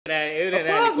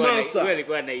Yule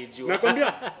alikuwa anaijua.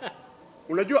 Nakwambia.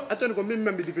 Unajua hata nikwambia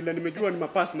mimi midfielder nimejua ni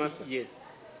mapass master. Yes.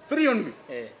 3 only.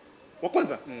 Wa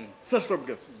kwanza?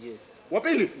 Fabregas. Yes. Wa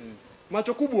pili?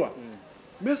 Macho kubwa.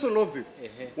 Meso loves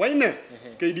it. Wa nne?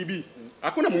 KDB.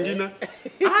 Hakuna mwingine.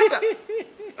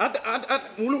 Hata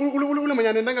ule mwenye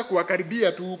anaendanga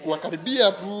kuwakaribia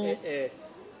tu.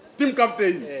 Team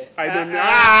captain. I don't know.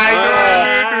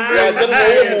 Wajana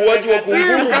huyo muuaji wa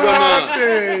kunguru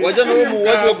bwana. Wajana huyo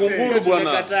muuaji wa kunguru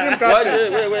bwana.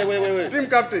 Team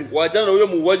captain. Wajana huyo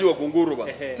muuaji wa kunguru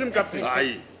bwana. Team captain.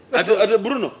 Ai. Ate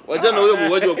Bruno, wajana huyo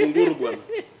muuaji wa kunguru bwana.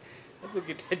 Sasa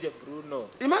ukitaja Bruno.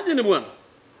 Imagine bwana.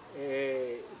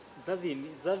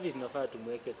 Zavi nafaa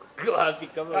tumweke wapi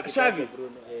kama Xavi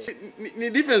Bruno. Ni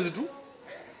defense tu.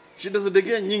 Shida za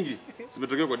DEGEA nyingi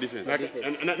zimetokea kwa defense.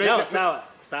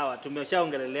 Sawa,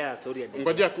 tumeshaongelelea story ya DEGEA.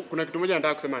 Ngoja kuna kitu moja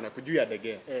nataka kusema na kujua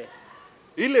DEGEA.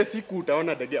 Ile siku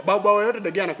utaona DEGEA. Bao yote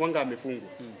DEGEA anakuanga amefungwa.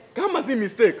 Kama si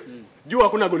mistake, jua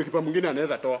hakuna goalkeeper mwingine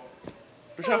anaweza toa.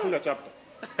 Tushafunga chapter.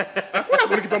 Hakuna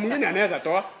goalkeeper mwingine anaweza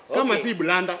toa kama si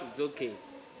Blanda. It's okay.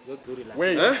 Zuri la.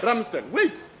 Wait, Ramsdale.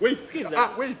 Wait.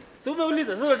 Wait. Sio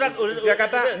umeuliza, sio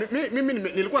unataka mimi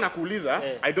nilikuwa nakuuliza,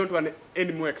 I don't want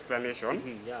any more explanation.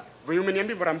 Wewe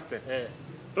umeniambia Ramsdale.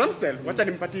 Ramsdale, wacha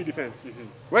nimpatie defense.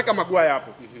 Weka Maguire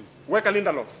hapo. Weka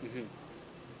Lindelof.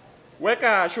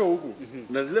 Weka Shaw huku.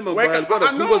 Na zile Maguire alikuwa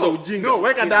anafungwa za ujinga. No,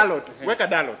 weka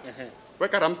Dalot.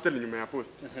 Weka Ramsdale nyuma ya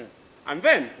post. And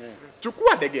then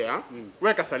chukua DEGEA,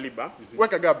 weka Saliba,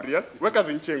 weka Gabriel, weka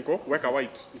Zinchenko, weka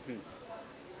White.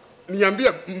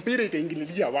 Niambia mpira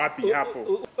itaingililia wapi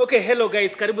hapo? Okay, hello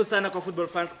guys, karibu sana kwa Football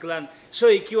Fans Clan.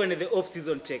 Show ikiwa ni the off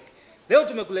season check. Leo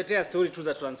tumekuletea story tu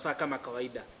za transfer kama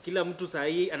kawaida. Kila mtu saa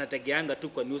hii anategeanga tu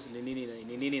kwa news ni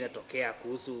nini inatokea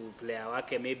kuhusu player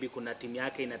wake, maybe kuna timu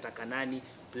yake inataka nani,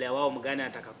 player wao mgani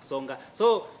anataka kusonga.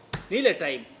 So, ni ile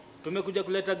time tumekuja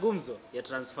kuleta gumzo ya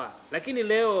transfer. Lakini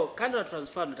leo kando na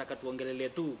transfer nataka tuongelelee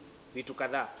tu vitu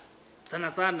kadhaa.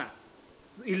 Sana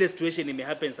ile situation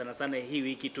imehappen sana hii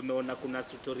wiki. Tumeona kuna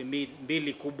story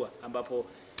mbili kubwa ambapo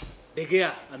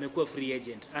DEGEA amekuwa free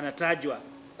agent. Anatajwa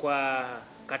kwa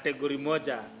kategori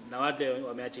moja na wale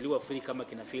wameachiliwa free kama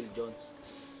kina Phil Jones.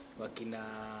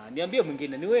 Niambie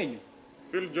mwingine ni wenyu.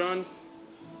 Phil Jones,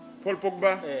 Paul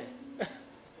Pogba.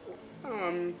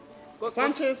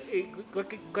 Sanchez. Kwa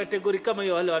kategori kama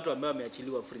hiyo wale watu ambao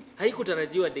wameachiliwa free.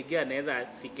 Haikutarajiwa DEGEA anaweza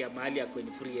fikia mahali ya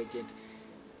kwenye free agent.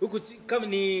 Huku kama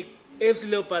ni FC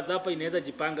Leopards hapa inaweza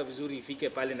jipanga vizuri ifike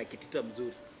pale na kitita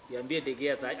mzuri. Niambie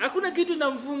DEGEA sasa. Hakuna kitu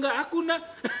namfunga,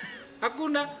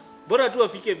 hakuna. Bora tu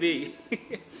afike bei.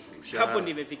 Hapo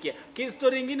nimefikia.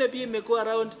 Story nyingine pia imekuwa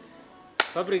around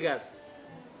Fabregas.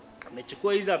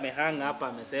 Amechukua hizo amehanga hapa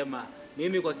amesema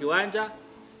mimi kwa kiwanja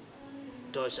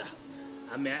tosha.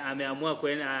 Ameamua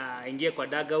kwenda aingie kwa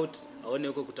dugout aone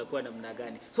huko kutakuwa namna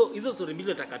gani. So hizo story mbili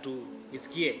nataka tu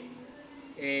isikie.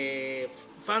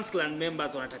 Fans Clan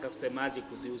members wanataka kusemaje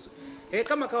kuhusu.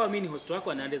 Kama mimi ni host wako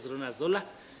Ronald Zola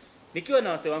nikiwa na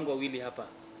wase wangu wawili hapa.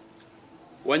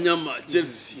 Wanyama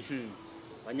Chelsea.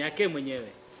 Wanyake mwenyewe.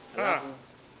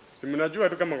 Si mnajua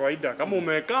tu kama kawaida,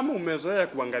 kama umezoea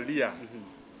kuangalia.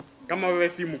 Kama wewe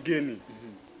si mgeni.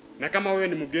 Na kama wewe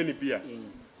ni mgeni pia.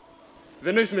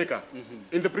 The noise maker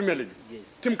in the Premier League. Yes.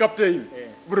 Team captain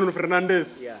Bruno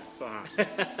Fernandes. Yeah.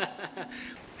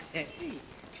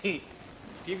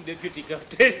 Team deputy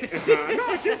captain.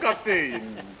 No, team captain.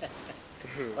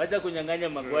 Wacha kunyang'anya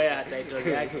Maguire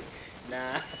title yake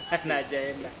na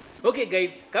hajaenda. Okay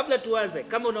guys, kabla tuanze,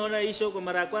 kama unaona hii show kwa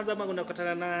mara ya kwanza ama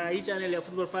unakutana na hii channel ya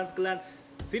Football Fans Clan,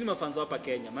 sisi mafans hapa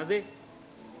Kenya. Maze,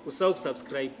 usahau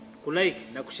kusubscribe, kulike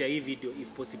na kushare hii video if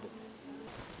possible.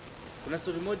 Kuna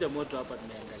story moja moto hapa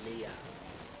tumeangalia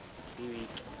hii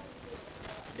wiki.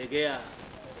 DEGEA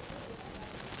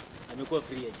amekuwa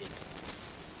free agent.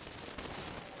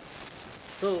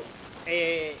 So,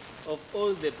 of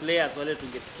all the players wale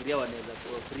tungefikiria wanaweza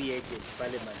kuwa free agent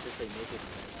pale Manchester United,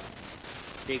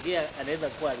 DEGEA anaweza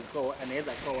kuwa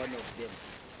one of them.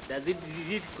 Did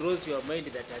it cross your mind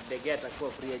that DEGEA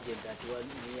atakuwa free agent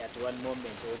at one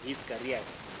moment of his career?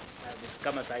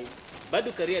 Kama sai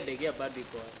bado career DEGEA bado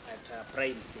iko at a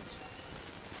prime stage.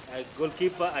 A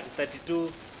goalkeeper at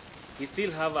 32, he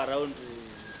still have around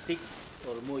 6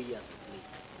 or more years to play.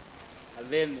 And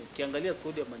then kiangalia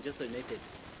squad ya Manchester United,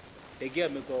 DEGEA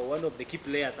amekuwa one of the key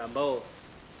players ambao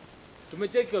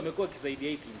tumecheki wamekuwa kisaidia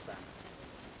hii team sana.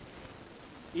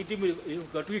 Hii timu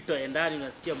kwa Twitter ndani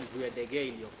unasikia mguu ya DEGEA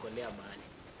iliokolea mahali.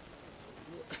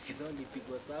 Ndio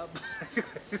ilipigwa 7.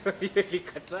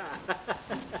 Ilikataa.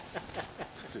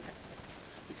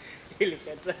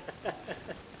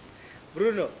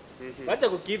 Bruno, wacha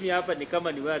kukimya hapa ni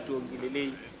kama ni watu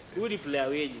ongelelei. Who ni player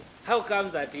wenyu? How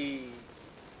comes that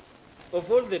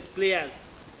of all the players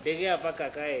DEGEA paka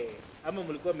kae ama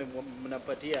mlikuwa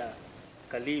mnapatia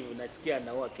Kalivu nasikia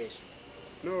anaoa kesho?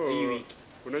 No. Hii wiki.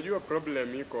 Unajua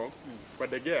problem iko kwa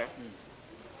DEGEA.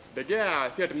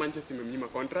 DEGEA si ati Manchester imemnyima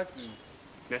contract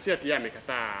na si ati yeye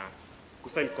amekataa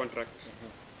kusign contract.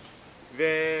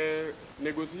 The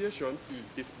negotiation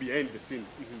is behind the scene.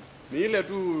 Ni ile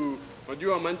tu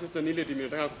unajua Manchester ni ile timu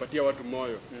inataka kupatia watu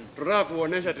moyo. Tunataka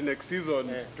kuonesha ati next season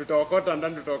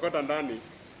tutaokota ndani.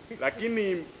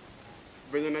 Lakini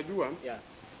venye najua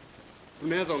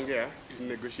tunaweza ongea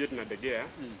negotiate na DEGEA.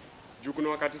 Juu kuna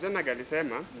wakati tena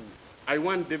alisema I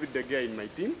want David DEGEA in my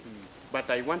team but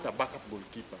I want a backup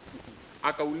goalkeeper.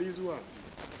 Akaulizwa,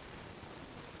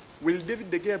 will David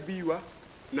DEGEA be your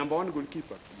number 1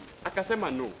 goalkeeper?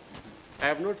 Akasema no. I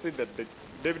have not said that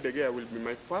David DEGEA will be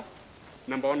my first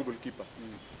number 1 goalkeeper.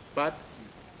 But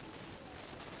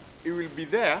he will be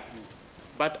there,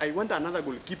 but I want another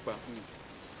goalkeeper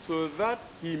so that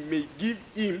he may give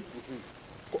him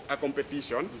a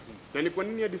competition. Na ni kwa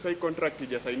nini hadi sai contract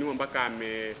hajasainiwa mpaka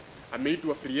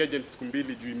ameitwa free agent siku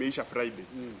mbili juu imeisha Friday.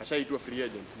 Ashaitwa free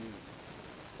agent.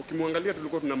 Ukimwangalia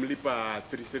tulikuwa tunamlipa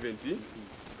 370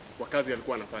 kwa kazi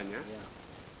alikuwa anafanya.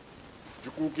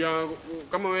 Jukukia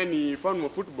kama wewe ni fan wa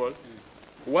football,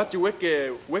 wacha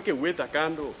weke weta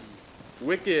kando,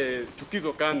 weke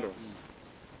chukizo kando.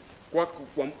 Kwa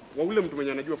ule mtu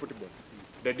mwenye anajua football,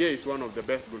 DEGEA is one of the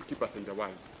best goalkeepers in the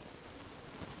world.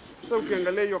 Sasa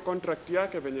ukiangalia hiyo contract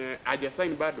yake venye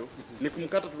hajasign bado, ni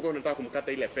kumkata, tulikuwa tunataka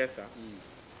kumkata ile pesa.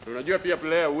 Unajua pia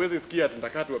player uwezi sikia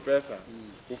tutakatwa pesa,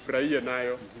 ufurahie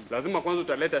nayo. Lazima kwanza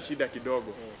utaleta shida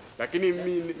kidogo. Lakini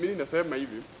mimi nasema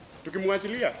hivi,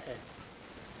 tukimwachilia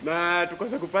na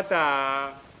tukose kupata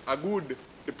a good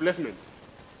replacement.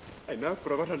 Na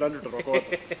kurokota ndani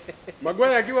tutarokota.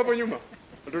 Maguire akiwa hapo nyuma,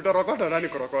 tutarokota ndani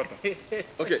kurokota.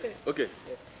 Okay.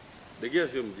 DEGEA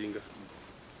sio mjinga.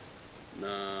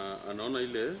 Na anaona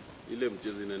ile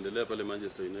mchezo inaendelea pale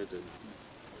Manchester United.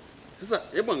 Sasa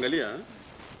hebu angalia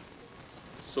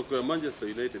soko ya Manchester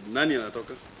United, nani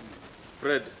anatoka?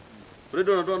 Fred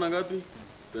anatoa na ngapi?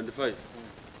 25.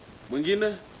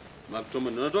 Mwingine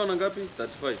McTominay anatoa na ngapi?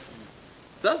 35.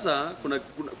 Sasa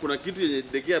kuna kitu yenye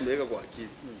DEGEA ameweka kwa akili.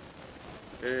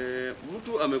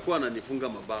 Mtu amekuwa ananifunga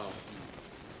mabao.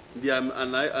 Ndiye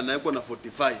anawekwa na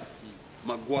 45.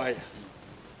 Maguire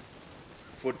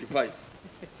 45.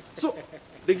 So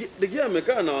DEGEA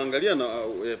amekaa anaangalia na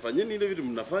fanyeni ile vitu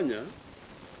mnafanya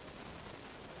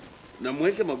na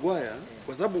mweke Maguire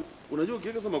kwa sababu unajua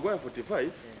ukiweka sasa Maguire 45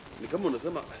 ni kama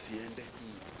unasema asiende.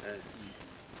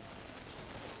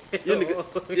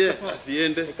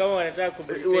 Asiende. Kama wanataka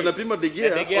kubritain. Wanapima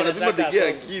DEGEA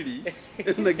akili.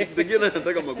 Na DEGEA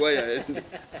anataka Maguire aende.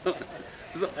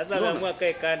 Sasa anaamua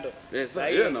kae kando. Sasa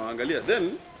yeye anaangalia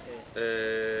then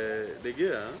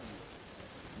DEGEA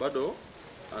bado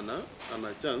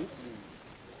ana chance.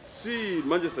 Si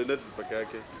Manchester United peke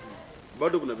yake.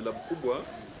 Bado kuna vilabu kubwa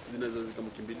zinaweza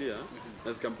zikamkimbilia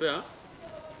na zikampea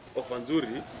ofa nzuri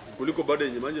kuliko bado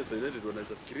yenye Manchester United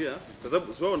wanaweza fikiria, kwa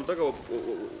sababu sio wanataka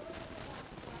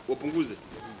wapunguze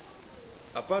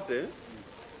apate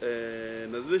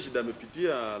na zile shida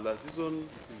amepitia la season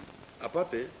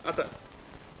apate hata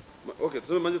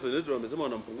tuseme Manchester United wamesema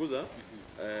wanampunguza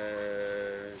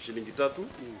shilingi 3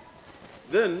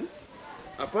 then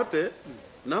apate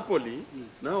Napoli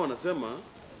nao wanasema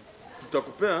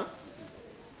tutakupea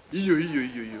hiyo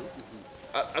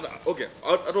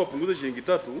hata wapunguze shilingi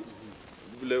 3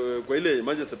 vile kwa ile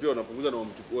Manchester pia wanapunguza na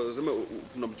wamchukua, wasema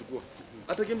tunamchukua,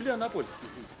 atakimbilia Napoli.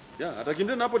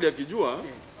 Atakimbilia Napoli akijua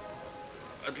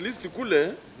at least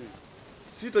kule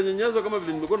sitanyenyezwa kama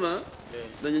vile nimekuwa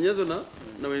na nyenyezo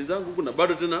na wenzangu huku na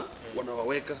bado tena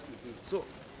wanawaweka. So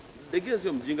DEGEA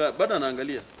sio mjinga, bado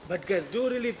anaangalia. But guys, do you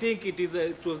really think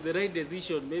it was the right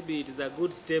decision? Maybe it is a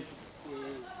good step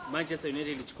Manchester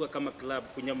United ilichukua kama club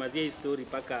kunyamazia hii story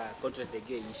paka contract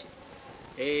DEGEA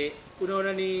ishe.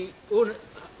 Unaona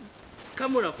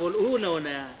kama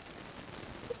unaona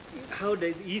how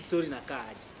hii story inakaa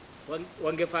aje?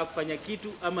 Wangefaa kufanya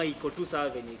kitu ama iko tu sawa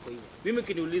venye iko hivyo? Mimi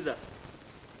kiniuliza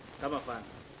kama fan,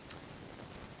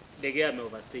 DEGEA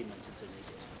ameoverstay Manchester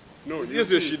United. No, hiyo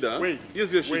sio shida. Hiyo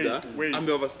sio shida.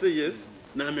 Ameoverstay yes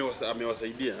na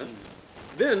amewasaidia.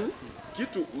 Then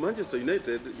kitu Manchester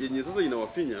United yenye sasa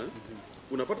inawafinya,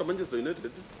 unapata Manchester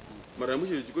United mara ya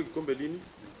mwisho ilichukua kikombe lini?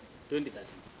 2013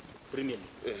 Premier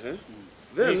League.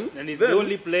 Then he's the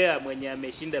only player mwenye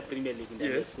ameshinda Premier League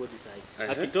ndani ya squad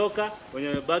sasa. Akitoka wenye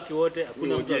wamebaki wote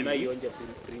hakuna mtu anayeonja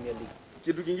Premier League.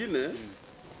 Kitu kingine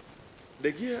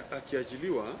DEGEA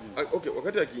akiachiliwa,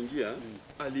 wakati akiingia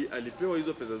alipewa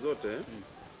hizo pesa zote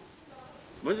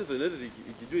Manchester United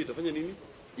ikijua itafanya nini?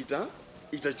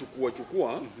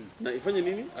 Itachukua na ifanye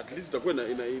nini? At least itakuwa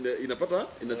inapata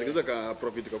inatengeneza ka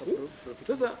profit kaku.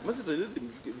 Sasa Manchester United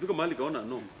ifika mahali kaona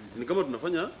no. Ni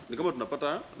kama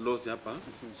tunapata loss hapa.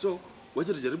 So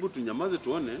wacha tujaribu tunyamaze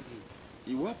tuone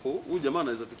iwapo huyu jamaa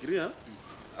anaweza fikiria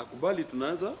akubali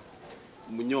tunaweza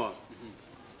mnyoa.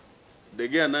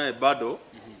 DEGEA naye bado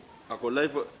ako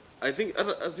live. I think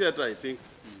I think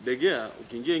DEGEA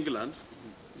ukiingia England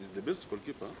is the best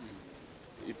goalkeeper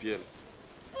EPL.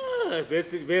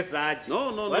 Best aje.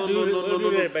 No.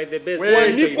 By the best.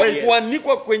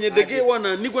 Kuanikwa kwenye DEGEA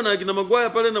wananikwa na kina Maguire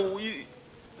pale na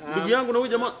ndugu yangu na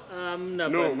huyu jamaa.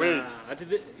 No, wait.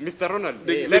 Mr. Ronald.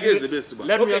 DEGEA is the best.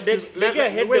 DEGEA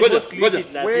had the most clean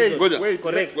sheet last season. Wait.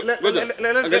 Correct.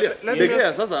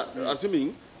 DEGEA sasa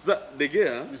assuming sasa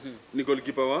DEGEA ni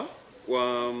goalkeeper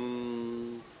wa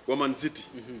Man City.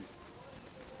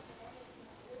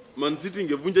 Man City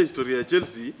ingevunja historia ya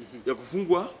Chelsea ya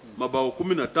kufungwa mabao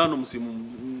 15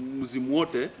 msimu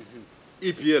wote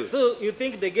EPL. So you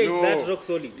think DEGEA is that rock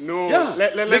solid? No. Yeah.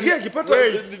 DEGEA akipata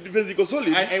defense iko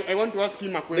solid. I want to ask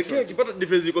him a question. DEGEA akipata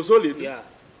defense iko solid. Yeah.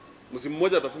 Msimu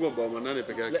mmoja atafunga mabao 8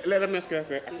 peke yake. Let me ask you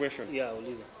a question. Yeah,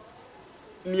 uliza.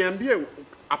 Niambie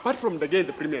apart from DEGEA in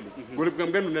the Premier League, goalkeeper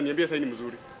mgani unaniambia sasa ni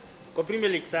mzuri? Kwa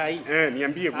Premier League saa hii.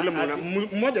 Niambie ule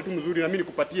mmoja tu mzuri na mimi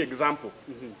nikupatie example.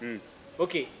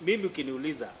 Okay, mimi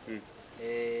ukiniuliza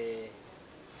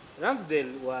Ramsdale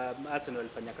wa Arsenal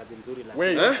walifanya kazi nzuri last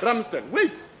season. Ramsdale,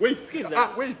 wait. Sikiza.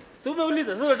 Wait. So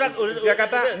umeuliza, sasa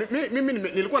unataka mimi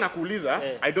nilikuwa nakuuliza,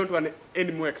 I don't want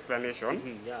any more explanation.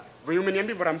 Yeah. Wewe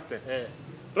umeniambia Ramsdale.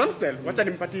 Ramsdale, wacha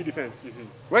nimpatie defense.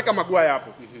 Weka Maguire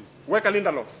hapo. Weka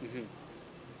Lindelof.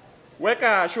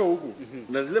 Weka Shaw huku.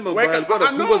 Na zile Maguire alikuwa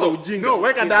anafungwa za ujinga. No,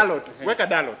 weka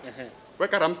Dalot.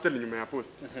 Weka Ramsdale nyuma ya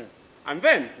post. And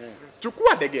then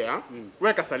chukua DEGEA,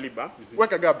 weka Saliba,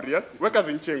 weka Gabriel, weka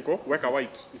Zinchenko, weka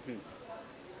White.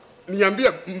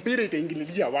 Niambia mpira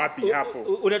itaingililia wapi hapo?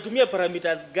 Unatumia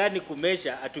parameters gani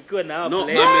kumesha atukiwa na hao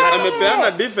players?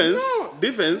 Amepeana defense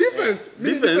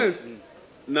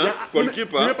na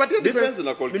goalkeeper. Defense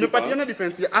na goalkeeper. Nimepatiana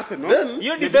defense ya Arsenal.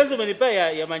 Hiyo defense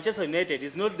umenipea ya Manchester United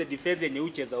is not the defense yenye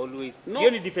ucheza always. Hiyo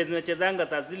ni defense inachezanga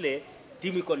saa zile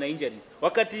timu iko na injuries.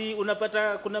 Wakati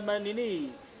unapata kuna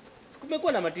nini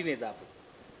sikumekuwa na Martinez hapo.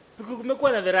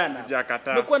 Sikumekuwa na Verana.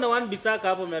 Kumekuwa na Wan Bissaka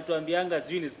hapo mnatuambianga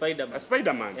sijui ni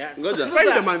Spider-Man. Ngoja.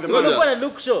 Spider-Man. Kumekuwa na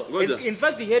Luke Shaw. In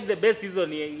fact he had the best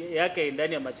season yake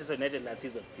ndani ya Manchester United last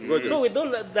season. So with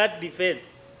all that defense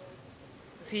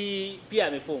si pia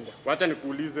amefungwa. Wacha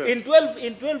nikuulize. In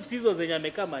 12 seasons zenye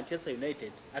amekaa Manchester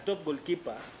United, a top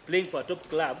goalkeeper playing for a top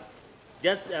club,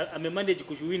 just amemanage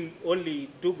to win only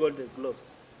 2 Golden Globes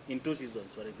in 2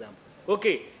 seasons for example.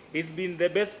 Okay, he's been the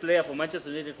best player for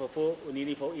Manchester United for 4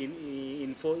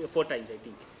 times I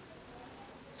think.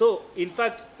 So in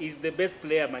fact he's the best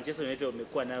player Manchester United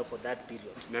wamekuwa nayo for that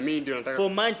period. Na mimi ndio nataka for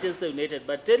Manchester United,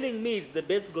 but telling me he's the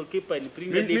best goalkeeper in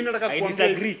Premier League, I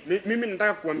disagree. Mimi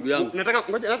nataka kuambia,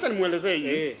 ngoja acha nimuelezee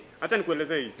hii. Acha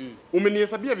nikuelezee hii.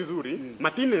 Umenihesabia vizuri,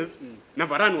 Martinez na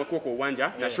Varane wako kwa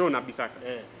uwanja na Shaw na Bissaka.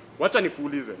 Wacha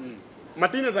nikuulize.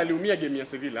 Martinez aliumia game ya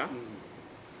Sevilla.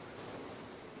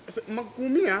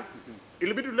 Kuumia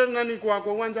ilibidi tulete nani kwa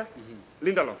uwanja?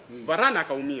 Lindelof. Varane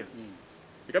akaumia.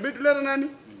 Ikabidi tulete nani?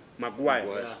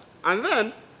 Maguire. And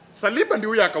then Saliba ndio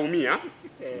huyo akaumia.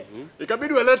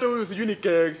 Ikabidi walete huyu sijui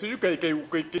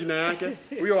jina yake,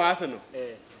 huyo wa Arsenal.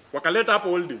 Wakaleta hapo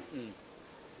Holding.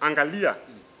 Angalia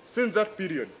since that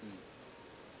period.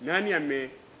 Nani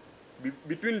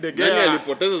between DEGEA nani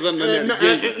alipoteza sana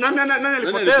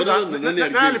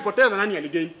nani alipoteza nani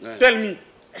aligain? Tell me.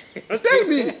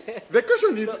 The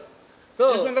question is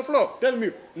so on the floor. Tell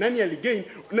me nani aligain?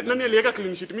 Nani aliweka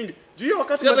clean sheet mingi? Jio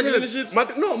wakati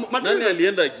nani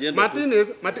alienda akienda?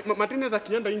 Martinez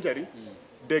akienda injury.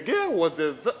 DEGEA was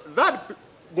the third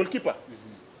goalkeeper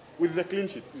with the clean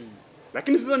sheet.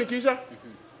 Lakini sasa nikiisha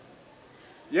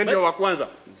yeye ndio wa kwanza.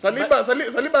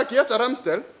 Saliba akiacha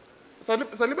Ramsdale.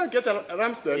 Saliba akiacha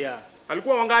Ramsdale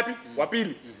alikuwa wangapi? Wa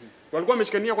pili. Walikuwa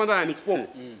wameshikania kwanza na Nick Pope.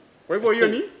 Kwa hivyo hiyo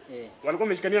ni walikuwa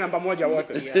wameshikania namba 1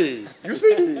 wote. You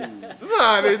see?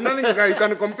 Sasa there is nothing you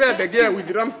can compare DEGEA with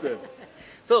Ramsdale.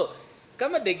 So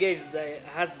kama DEGEA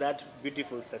has that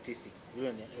beautiful statistics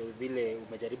vile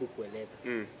umejaribu kueleza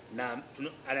na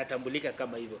anatambulika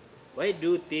kama hivyo, why do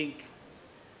you think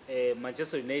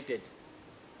Manchester United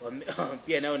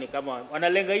pia nao ni kama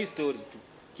wanalenga hii story tu?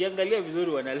 Kiangalia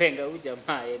vizuri wanalenga huyu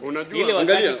jamaa ile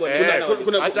wakati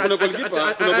kuna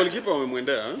goalkeeper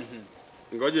wamemwendea.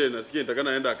 Ngoje nasikia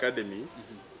nitakana aenda academy.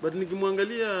 But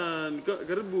nikimwangalia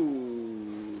karibu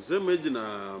same age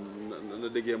na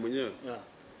DEGEA mwenyewe.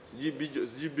 Sijui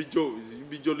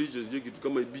Bijolo hicho sijui kitu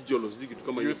kama Bijolo sijui kitu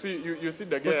kama hiyo. You see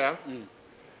DEGEA.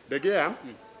 DEGEA.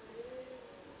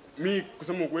 Mi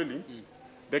kusema ukweli.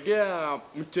 DEGEA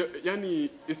yani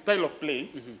style of play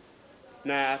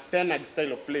na Tenag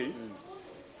style of play.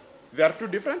 They are two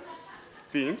different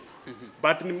things.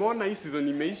 But nimeona hii season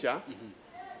imeisha.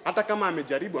 Hata kama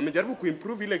amejaribu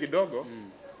kuimprove ile kidogo.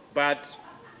 But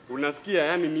unasikia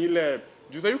yani ni ile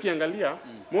juza ukiangalia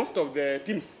most of the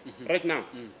teams right now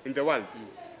in the world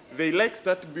they like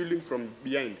start building from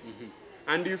behind.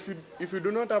 And if you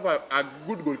do not have a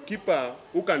good goalkeeper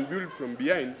who can build from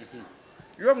behind,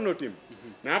 you have no team.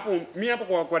 Na hapo mimi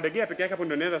hapo kwa DEGEA peke yake hapo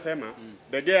ndio naweza sema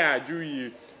DEGEA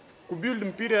ajui kubuild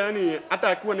mpira, yani hata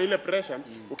akiwa na ile pressure.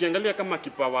 Ukiangalia kama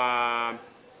kipa wa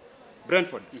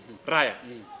Brentford Raya,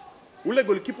 ule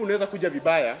goalkeeper unaweza kuja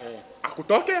vibaya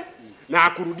akutoke na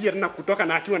akurudie tena kutoka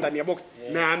na akiwa ndani ya box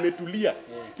na ametulia.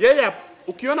 Yeye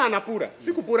ukiona anapura,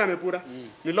 si kupura amepura,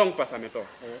 ni long pass ametoa.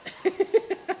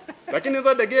 Lakini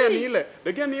hizo DEGEA ni ile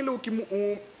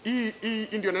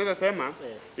hii ndio naweza sema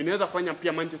inaweza fanya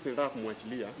pia Manchester United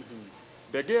kumwachilia.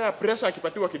 DEGEA pressure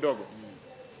akipatiwa kidogo,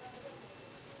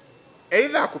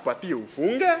 either akupatie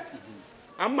ufunge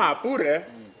ama apure.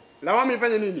 Lawama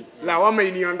ifanye nini? Lawama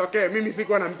iniondokee. Mimi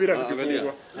siko na mpira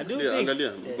nikifungwa.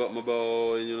 Angalia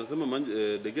mabao yenye unasema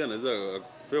DEGEA anaweza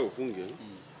kupewa ufunge.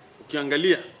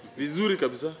 Ukiangalia vizuri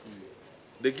kabisa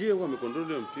DEGEA huwa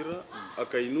amekontrol mpira,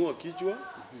 akainua kichwa,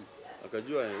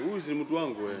 akajua huyu si mtu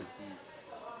wangu wewe.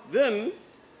 Then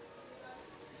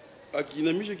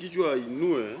akiinamisha kichwa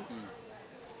ainue,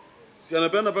 si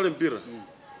anapeana pale mpira.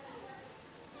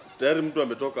 Tayari mtu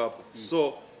ametoka hapo.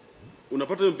 So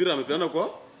unapata mpira amepeana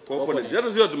kwa opponent. Hata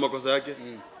sio tu makosa yake.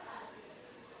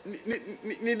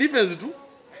 Ni defense tu.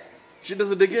 Shida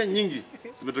za DEGEA nyingi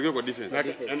zimetokea kwa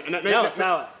defense.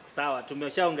 Sawa,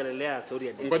 tumeshaongelelea story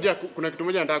ya DEGEA. Ngoja kuna kitu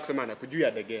moja nataka kusema na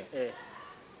kujua DEGEA.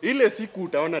 Ile siku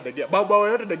utaona DEGEA, bao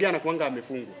yote DEGEA anakuanga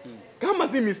amefungwa. Kama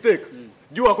si mistake,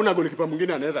 jua hakuna goalkeeper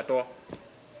mwingine anaweza toa.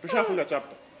 Tushafunga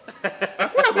chapter.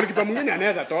 Hakuna goalkeeper mwingine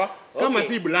anaweza toa kama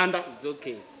si blanda. It's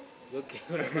okay.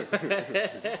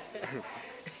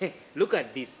 Look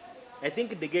at this. I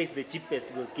think DEGEA is the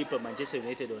cheapest goalkeeper Manchester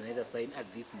United wanaweza sign at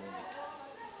this moment.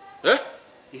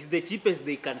 It's the cheapest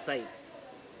they can sign.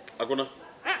 Hakuna.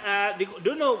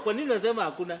 Don't know kwa nini unasema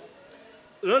hakuna.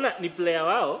 Unaona ni player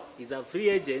wao, is a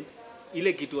free agent,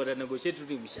 ile kitu wana negotiate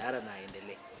tu mshahara na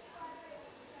aendelee.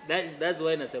 That's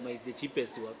why nasema is the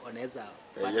cheapest wanaweza.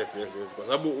 Yes. Kwa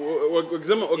sababu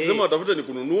wakisema watafuta ni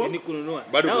kununua.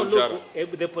 Bado mshahara.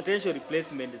 The potential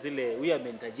replacement zile huyu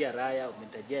amentajia Raya,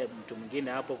 amentajia mtu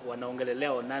mwingine hapo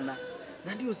wanaongelelea Onana.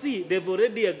 And you see they've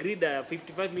already agreed a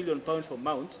 55 million pounds for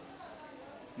Mount.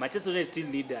 Manchester United still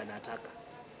need an attacker.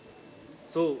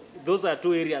 So those are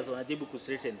two areas wanajibu ku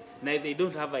straighten. Now they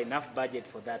don't have enough budget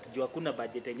for that. Juu hakuna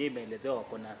budget yenyewe imeelezewa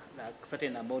wako na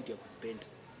certain amount ya kuspend.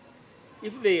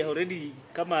 If they already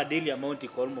kama a daily amount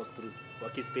iko almost through,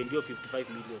 wakispendio 55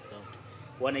 million pound,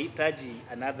 wanahitaji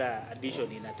another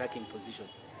addition in attacking position,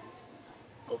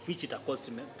 of which it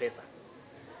cost pesa.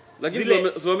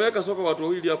 Lakini wameweka soko watu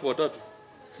wawili hapo watatu.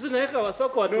 Sisi tunaweka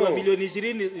wasoko watu wa milioni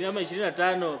 20 ama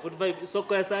 25, 45.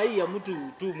 Soko ya saa hii ya mtu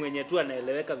tu mwenye tu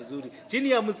anaeleweka vizuri. Chini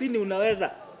ya 50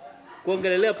 unaweza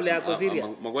kuongelelea player yako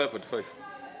serious. Maguire 45.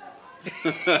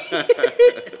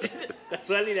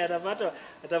 Swali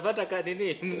atapata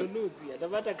nini mnunuzi,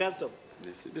 atapata custom.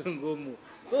 Yes, ngumu.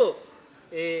 So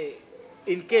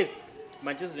in case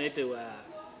Manchester United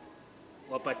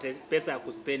wapate pesa ya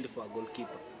kuspend for a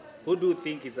goalkeeper, who do you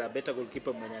think is a better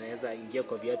goalkeeper mwenye anaweza ingia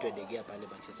kwa viatu ya DEGEA pale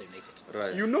Manchester United?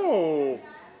 Right. You know,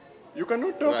 you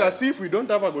cannot talk as if we don't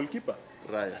have a goalkeeper.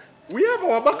 Right. We have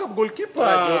our backup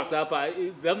goalkeeper. Jokes hapa.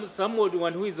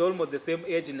 Someone who is almost the same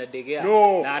age in the DEGEA.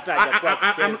 No, na hata hajakuwa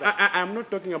akicheza. I'm not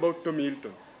talking about Tommy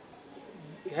Hilton.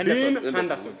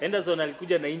 Henderson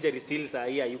alikuja na injury still saa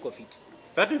hii hayuko fit.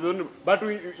 That is only, but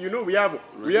we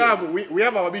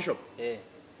have our bishop.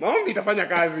 Maombi itafanya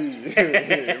kazi.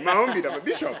 Maombi itafanya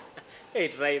bishop. Hey,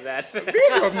 try that.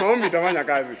 Bishop maombi itafanya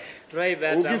kazi. Try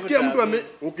that.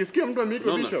 Ukisikia mtu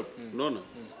ameitwa bishop. No.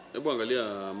 Hebu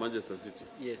angalia Manchester City.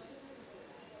 Yes.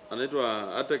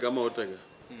 Anaitwa Atega ama Otega.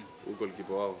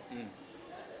 Goalkeeper wao.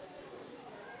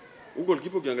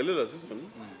 Goalkeeper ukiangalia la season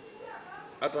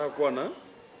hata hakuwa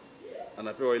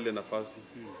anapewa ile nafasi.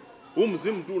 Huu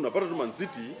msimu tu unapata tu Man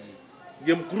City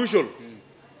game crucial.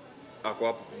 Ako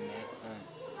hapo.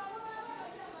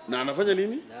 Na anafanya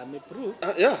nini? Na ameprove.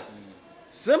 Yeah.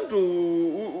 Same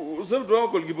to wao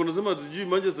goalkeeper unasema tujui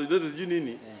Manchester United tujui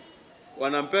nini.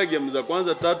 Wanampea game za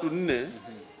kwanza 3-4.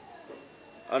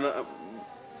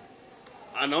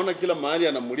 Anaona kila mahali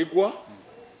anamulikwa.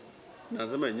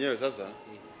 Nasema yenyewe sasa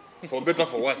for better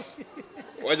for worse.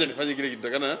 Wacha nifanye kile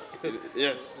kitakana.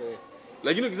 Yes.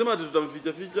 Lakini ukisema ati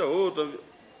tutamficha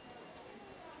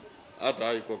hata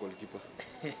haikuwa goalkeeper.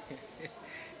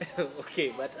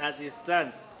 Okay, but as it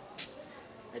stands,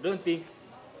 I don't think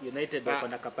United wako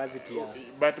na capacity ya.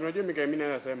 But unajua mimi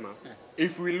nasema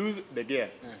if we lose De Gea,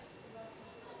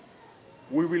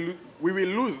 we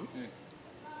will lose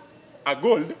a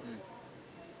gold.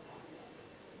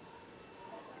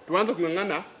 Tuanze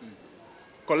kungangana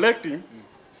collecting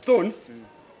stones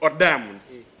or diamonds.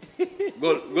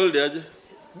 Gold aje?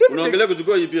 Unaongelea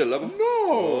kuchukua EPL hapo?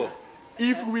 No.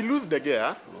 If we lose De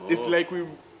Gea, it's like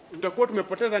tutakuwa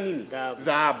tumepoteza nini?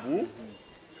 Dhahabu.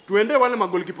 Tuende wale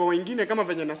magolikipa wengine kama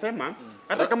venye nasema,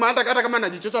 hata kama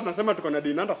anajichocha tunasema tuko na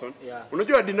Dean Anderson.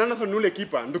 Unajua Dean Anderson ni ule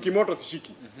kipa, Ndukimoto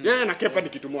sishiki. Yeye na Kepa ni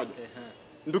kitu moja.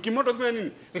 Ndukimoto sema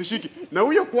nini? Sishiki. Na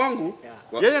huyo kwangu,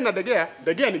 yeye na De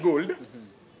Gea ni gold.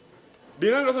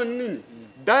 Dean Anderson ni nini?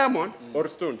 Diamond or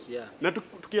stones. Na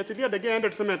tukiachilia De Gea ende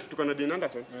tuseme tuko na Dean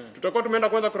Anderson, tutakuwa tumeenda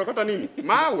kwanza kurokota nini?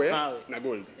 Mawe na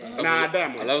gold. Na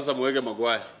diamond. Alafu sasa muweke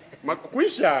Maguire.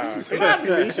 Kuisha.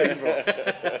 Kuisha hivyo.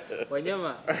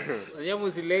 Wanyama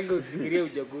usilenge usifikirie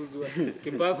ujaguzwa.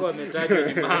 Kipako ametajwa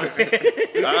ni mawe.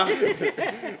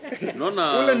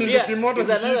 Unaona ule ni Ndukimoto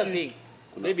sisi. Another thing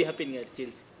maybe happening at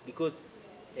Chelsea because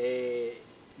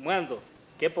mwanzo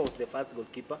Kepa was the first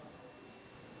goalkeeper.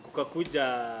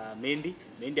 Kukakuja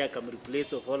Mendy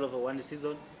akamreplace of all of one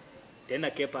season.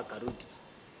 Tena Kepa akarudi.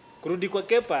 Kurudi kwa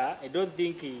Kepa I don't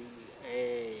think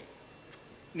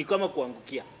ni kama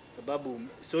kuangukia. Sababu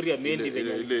sorry ya Mendy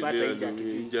venye alipata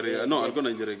injury. No, alikuwa na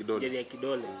injury kidole. Injury ya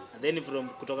kidole. And then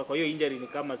kutoka kwa hiyo injury ni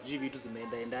kama sijui vitu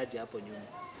zimeendaje hapo nyuma.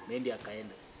 Mendy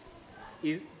akaenda.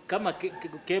 Kama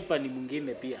Kepa ni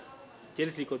mwingine pia.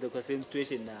 Chelsea iko the same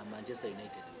situation na Manchester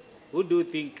United. Who do you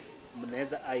think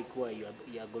mnaweza aikuwa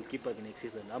ya goalkeeper next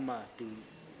season ama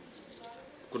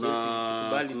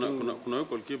kuna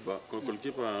goalkeeper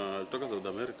kutoka South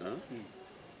America.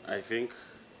 I think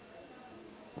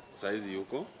saizi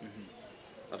yuko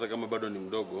hata kama bado ni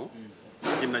mdogo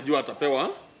lakini najua atapewa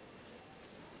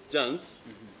chance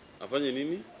afanye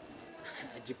nini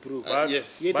ajiprove.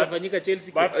 Yes, itafanyika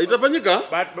Chelsea itafanyika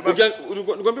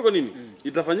nikwambie kwa nini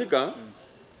itafanyika.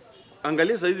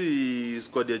 Angalia saizi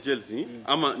squad ya Chelsea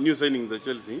ama new signings za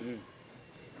Chelsea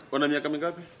wana miaka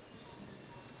mingapi?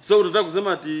 So unataka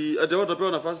kusema ati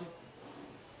watapewa nafasi?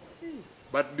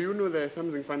 But do you know there's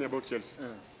something funny about Chelsea?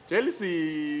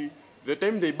 Chelsea, the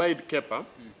time they bought Kepa,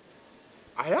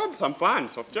 I had some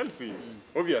fans of Chelsea,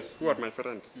 obvious, who are my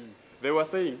friends. They were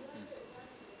saying,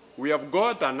 we have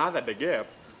got another De Gea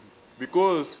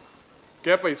because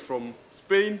Kepa is from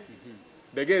Spain,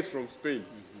 De Gea is from Spain.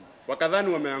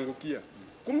 Wakadhani wameangukia.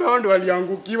 Kumbe wao ndio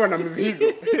waliangukiwa na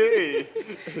mzigo.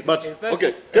 But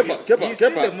okay, Kepa.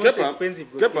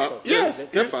 Yes,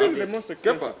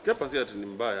 Kepa si ati ni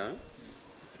mbaya.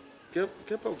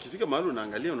 Kepa ukifika mahali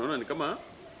unaangalia unaona ni kama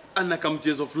ana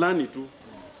kamchezo fulani tu.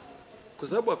 Kwa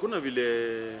sababu hakuna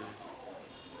vile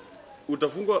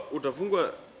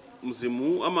utafungwa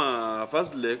msimu ama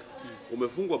first leg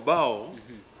umefungwa bao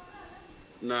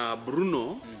na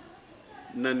Bruno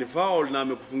na ni foul na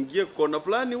amekufungia kona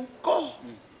fulani huko.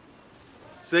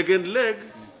 Second leg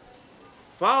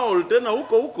foul tena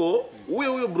huko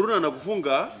huyo Bruno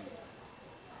anakufunga.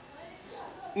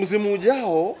 Msimu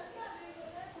ujao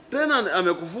tena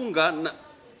amekufunga na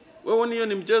wewe hiyo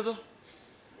ni mchezo.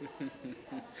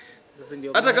 Sasa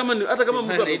ndio hata kama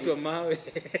mtu anaitwa mawe.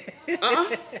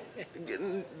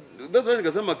 That's why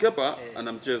nikasema Kepa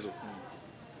ana mchezo.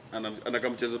 Ana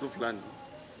kama mchezo tu fulani.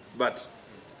 But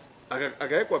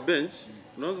akawekwa bench.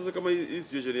 Unaona sasa kama hii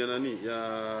situation ya nani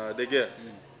ya De Gea.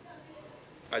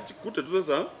 Ajikute tu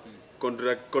sasa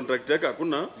contract yake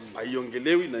hakuna,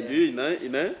 aiongelewi na ndio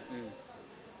ina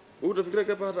utafikiria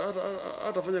Kepa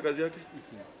hatafanya kazi yake.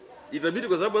 Itabidi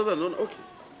kwa sababu sasa naona okay.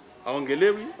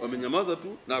 Aongelewi, wamenyamaza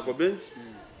tu na ako bench.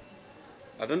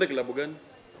 Ataenda klabu gani?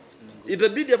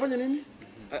 Itabidi afanye nini?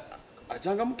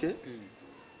 Achangamke.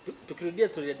 Tukirudia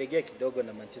story ya De Gea kidogo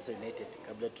na Manchester United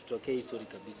kabla tutokee hii story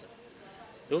kabisa.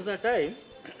 There was a time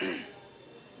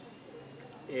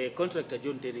contract ya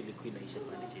John Terry ilikuwa inaisha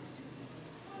pale Chelsea.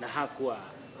 Na hakuwa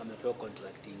amepewa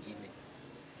contract nyingine.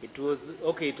 It was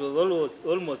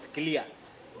almost clear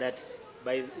that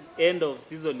by the end of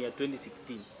season ya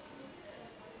 2016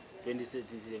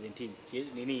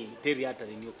 2017 Terry hata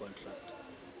renew contract.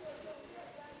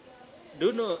 Do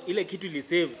you know ile kitu ili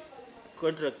save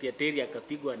contract ya Terry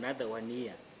akapigwa another 1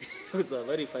 year. It was a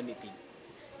very funny thing.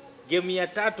 Game ya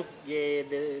tatu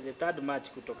the third match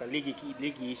kutoka ligi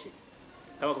ishe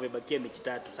kama kumebakia mechi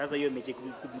 3. Sasa hiyo mechi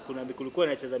kulikuwa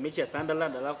inacheza mechi ya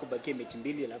Sunderland alafu kubakia mechi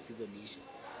 2 alafu season iishe.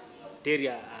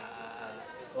 Terry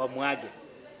wamwage.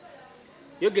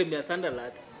 Hiyo game ya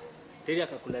Sunderland Terry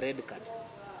akakula red card.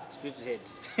 Split head.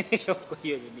 Kwa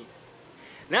hiyo nini?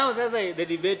 Now sasa the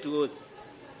debate was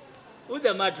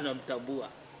jamaa tunamtambua.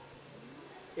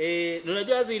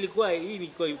 Unajua sasa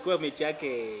ilikuwa mechi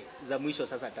yake za mwisho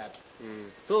sasa 3.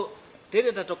 So Terry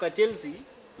atatoka Chelsea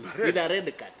with a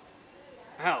red card.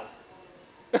 How?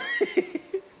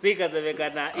 Sika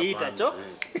semekana hii itacho.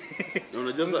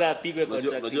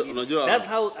 Unajua that's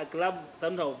how a club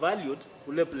somehow valued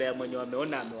ule player mwenye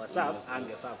wameona amewasave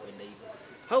angefaa kwenda hivyo.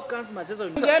 How comes Manchester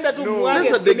ungeenda tu muage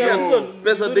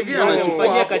pesa DEGEA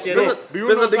anachukua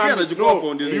pesa DEGEA anachukua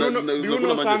pondi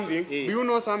zinakula Manchester. Do you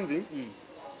know something?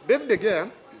 David DEGEA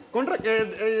contract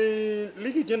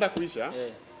ligi ikienda kuisha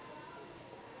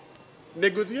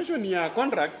negotiation ya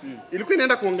contract ilikuwa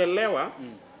inaenda kuongelewa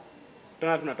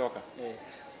tena tunatoka.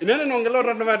 Inaenda naongelewa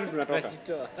tena tunatoka.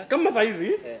 Kama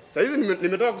saizi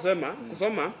nimetoka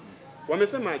kusoma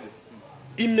wamesemaje?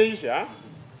 Imeisha.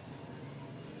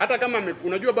 Hata kama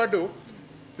unajua bado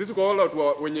sisi kwa wale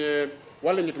watu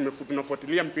wenye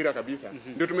tunafuatilia mpira kabisa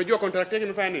ndio tumejua contract yake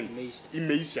imefanya nini?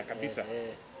 Imeisha kabisa.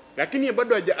 Lakini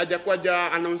bado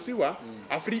hajakuja announcewa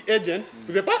a free agent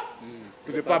to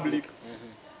the public.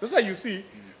 Sasa you see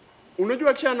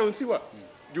unajua kisha announcewa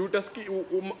juu utasikia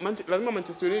lazima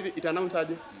Manchester United ita-announce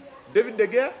aje David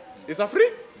DEGEA is a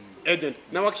free agent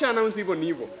na wakisha announce hivyo ni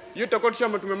hivyo. Hiyo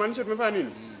tutakuwa tumemaanisha tumefanya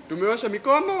nini? Tumeosha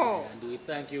mikono. And we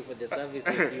thank you for the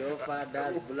services you offered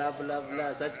us blah blah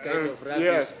blah such kind of rubbish.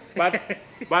 Yes,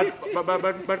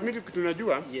 but mimi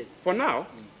tunajua for now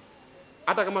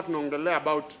hata kama tunaongelea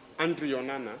about Andre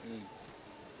Onana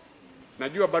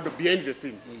najua bado behind the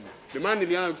scene. The man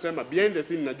nilianza kusema behind the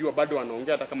scene najua bado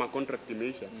wanaongea hata kama contract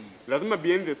imeisha. Lazima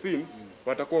behind the scene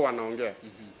watakuwa wanaongea.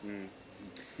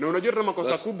 Na unajua hata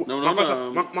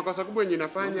makosa kubwa yenye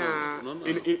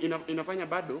inafanya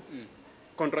bado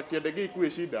contract ya DEGEA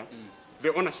ikuwe shida, the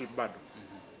ownership bado.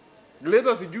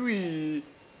 Glazers sijui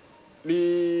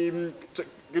ni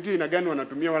kitu ina gani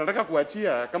wanatumia, wanataka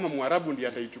kuachia kama Mwarabu ndiye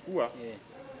ataichukua.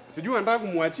 Sijui wanataka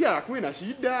kumwachia akuwe na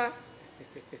shida.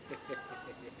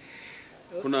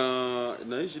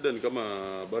 Na hii shida ni kama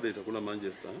bado itakuna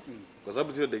Manchester. Kwa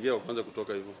sababu sio DEGEA kwanza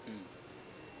kutoka hivyo.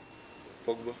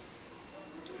 Pogba.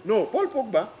 No, Paul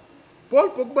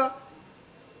Pogba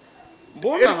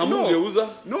mbona hamungeuza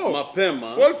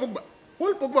mapema?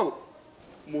 Paul Pogba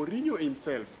Mourinho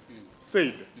himself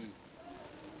said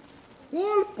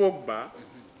Paul Pogba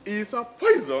is a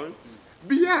poison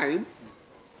behind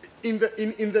in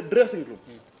the dressing room.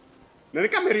 Na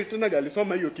kama Retunaga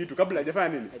alisoma hiyo kitu kabla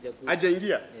hajafanya nini?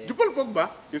 Hajaingia. Paul Pogba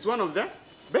is one of the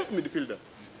best midfielder.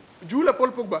 Jula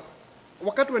Paul Pogba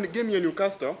wakati wa game ya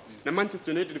Newcastle na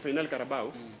Manchester United final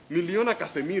Carabao niliona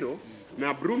Casemiro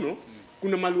na Bruno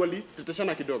kuna mali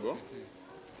waliteteshana kidogo.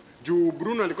 Juu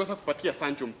Bruno alikosa kupatia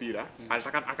Sancho mpira,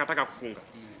 akataka kufunga.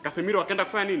 Casemiro akaenda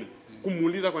kufanya nini?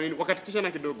 Kumuuliza kwa nini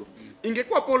wakateteshana kidogo.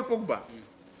 Ingekuwa Paul Pogba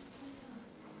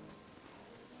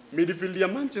midfield ya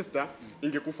Manchester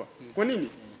ingekufa. Kwa nini?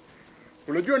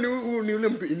 Unajua ni ule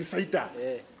mtu insider.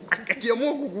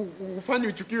 Akiamua kufanya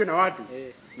uchukiwe na watu.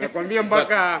 Nakwambia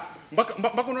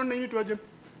mpaka unaona hii tu aje.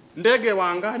 Ndege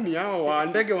wa angani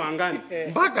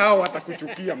mpaka hao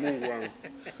watakuchukia Mungu wangu.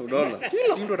 Unaona?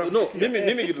 Kila mtu atakuchukia.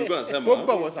 Mimi kitu nilikuwa nasema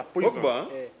Pogba was a poison. Pogba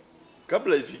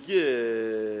kabla ifikie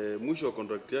mwisho wa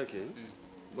contract yake,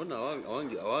 mbona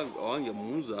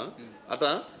hawangemuuza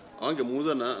hata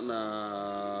hawangemuuza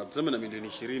na tuseme na milioni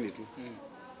 20 tu.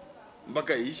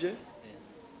 Mpaka iishe.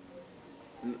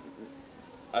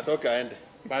 Atoka aende.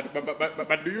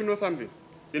 But do you know something?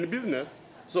 In business,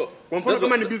 so kwa mfano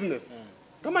kama ni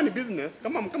business,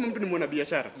 kama mtu ni mwana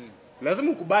biashara,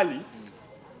 lazima ukubali.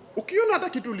 Ukiona hata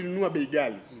kitu ulinunua bei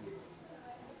ghali.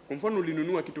 Kwa mfano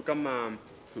ulinunua kitu kama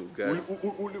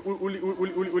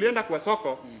ulienda kwa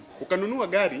soko, ukanunua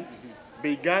gari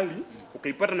bei ghali,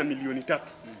 ukaipata na milioni 3.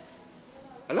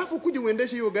 Alafu ukuje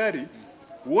uendeshe hiyo gari,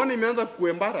 uone imeanza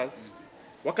kuembarrass.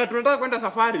 Wakati unataka kwenda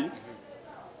safari,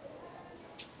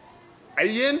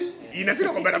 haiendi, inafika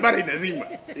kwa barabara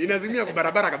inazimia kwa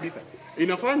barabara kabisa.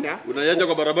 Inafanya unaiacha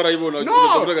kwa barabara hivyo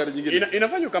unatafuta gari nyingine.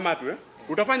 Inafanya ukamatwe.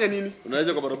 Utafanya nini?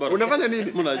 Unaiacha kwa barabara. Unafanya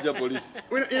nini? Unaiacha polisi.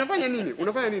 Unafanya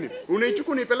nini?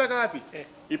 Unaichukua unaipeleka wapi?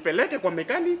 Ipeleke kwa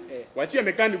mechanic, waachie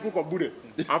mechanic huko bure.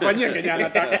 Afanyie kenye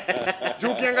anataka.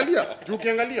 Juu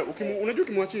ukiangalia, unajua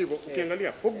ukimwachia hivyo,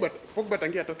 ukiangalia Pogba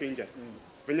tangia atoke nje.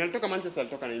 Venye alitoka Manchester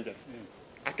alitoka na nje.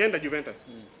 Akaenda Juventus.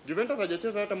 Juventus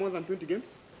hajacheza hata more than 20 games.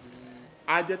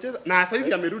 Hajacheza na sasa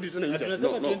hivi amerudi tena nje.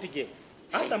 Tunasema 20 games.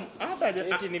 hata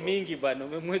eti ni mingi bana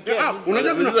umemwekea.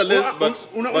 Unajua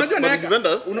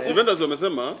Juventus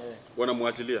wamesema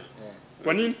wanamwachilia.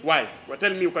 Kwa nini? Why?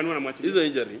 Tell me ukanua namwachilia. Hizo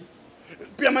injury.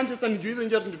 Pia Manchester ni hizo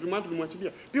injury ndio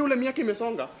tulimwachilia. Pia ule miaka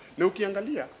imesonga na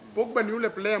ukiangalia Pogba ni ule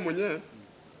player mwenyewe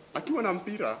akiwa na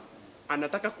mpira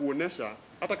anataka kuonesha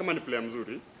hata kama ni player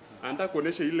mzuri, anataka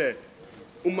kuonesha ile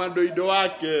umadoido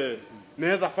wake.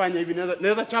 Naweza fanya hivi,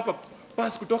 naweza chapa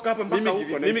pass kutoka hapa mpaka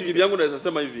huko. Mimi kivyangu naweza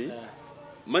sema hivi.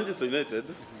 Manchester United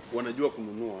wanajua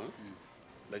kununua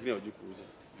lakini hawajui kuuza.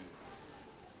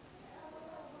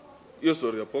 Hiyo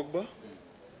story ya Pogba.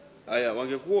 Haya,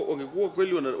 wangekuwa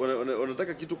kweli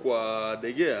wanataka kitu kwa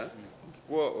DEGEA,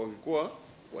 wangekuwa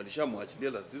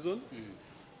walishamwachilia last season.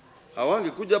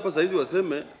 Hawangekuja hapa saizi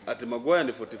waseme ati Maguire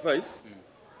ni 45.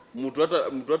 Mtu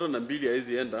hata na mbili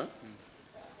haizi enda.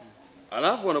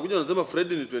 Alafu wanakuja wanasema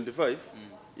Fred ni 25.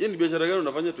 Yeye ni biashara gani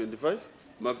unafanya 25?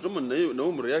 McTominay na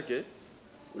umri yake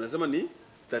unasema ni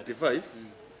 35.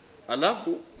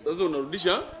 Alafu sasa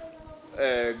unarudisha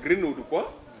Greenwood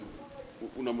kwa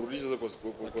unamrudisha sasa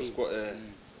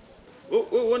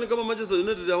kwa uone kama Manchester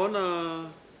United hawana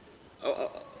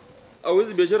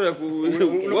hawezi biashara ya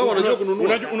wao wanajua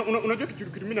kununua. Unajua kitu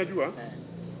mimi najua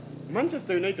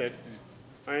Manchester United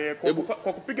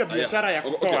kwa kupiga biashara ya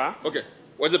kutoa. Okay.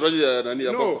 Waje tuaje nani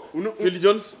hapo?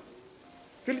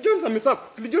 Phil Jones amesapa.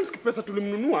 Phil Jones kipesa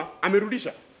tulimnunua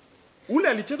amerudisha. Ule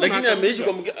alicheza lakini ameishi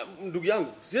kwa ndugu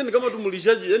yangu. Sieni kama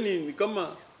tumlishaji, yani ni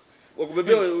kama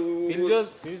wakubebea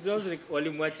Phil Jones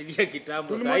walimwachilia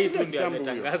kitambo. Sasa hivi tu ndio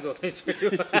ametangazwa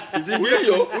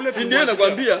amechelewa. Si ndio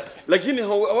nakwambia, lakini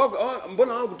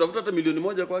mbona hawakutafuta hata milioni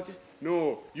moja kwake?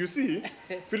 No, you see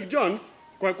Phil Jones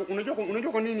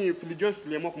unajua kwa nini Phil Jones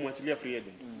tuliamua kumwachilia free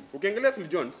agent? Ukiangalia Phil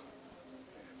Jones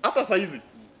hata saizi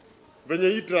venye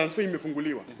hii transfer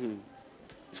imefunguliwa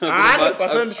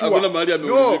 100% sure. Hakuna mahali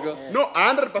ameulizika. No,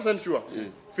 100% sure.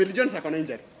 Phil Jones akona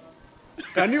injury.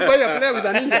 Can you buy a player with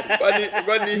an injury?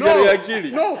 Kwani injury ya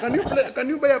akili? No, can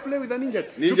you buy a player with an injury?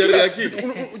 Ni injury ya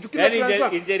akili.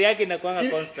 Yani injury yake inakuanga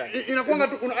constant. Inakuanga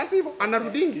tu asivyo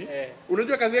anarudingi.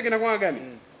 Unajua kazi yake inakuanga gani?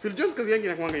 Phil Jones kazi yake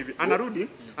inakuanga hivi. Anarudi,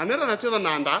 anaenda anacheza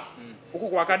na anda huko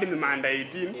kwa academy maanda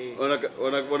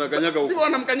 18. Wanakanyaga huko. Sio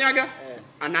wanamkanyaga.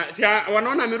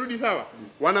 Wanaona amerudi sawa.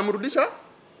 Wanamrudisha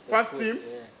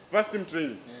first team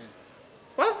training.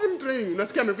 First team training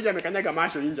unasikia amekuja amekanyaga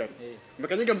Masho injury.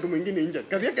 Amekanyaga mtu mwingine injury.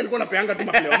 Kazi yake alikuwa anapeanga tu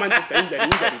maplay wa Manchester injury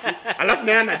tu. Alafu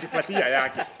naye anajipatia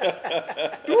yake.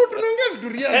 Tunaongea vitu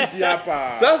reality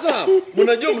hapa. Sasa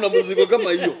mnajua mna mzigo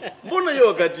kama hiyo. Mbona hiyo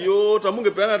wakati yote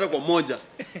mungepeana hata kwa moja?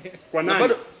 Kwa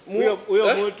nani?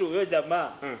 Huyo mtu huyo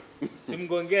jamaa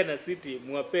simgongea na City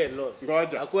muape loan.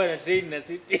 Ngoja. Hakuwa na train na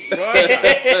City.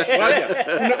 Ngoja.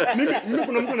 Mimi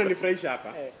kuna mtu ananifurahisha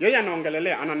hapa. Yeye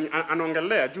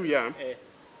anaongelea juu ya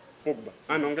Pogba.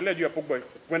 Anaongelea juu ya Pogba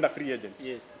kwenda free agent.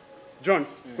 Yes. Jones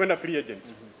kwenda free agent.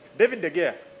 David De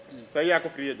Gea sasa yako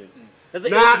free agent. Sasa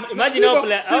imagine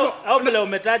au player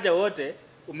umetaja wote,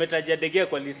 umetaja De Gea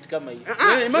kwa list kama hii.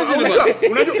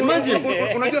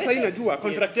 Unajua sasa najua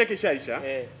contract yake ishaisha.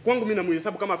 Kwangu mimi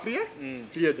namuhesabu kama free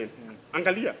agent.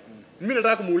 Angalia. Mimi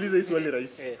nataka kumuuliza hii swali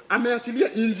rahisi.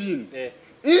 Ameachilia engine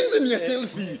ya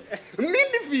Chelsea.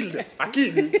 Midfielder.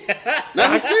 Akini.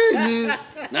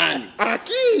 Nani?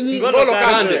 Akini. Ngolo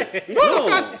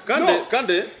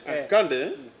Kande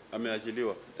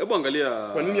ameachiliwa. Hebu angalia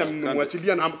kwa nini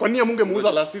amemwachilia na kwa nini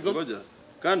amungemuuza last season? Ngoja.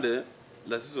 Kande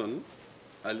last season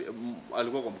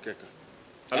alikuwa kwa mkeka.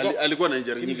 Alikuwa na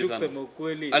injury nyingi sana.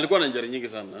 Alikuwa na injury nyingi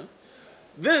sana.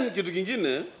 Then kitu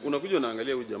kingine unakuja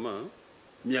unaangalia huyu jamaa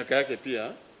miaka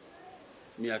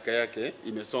yake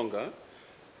imesonga.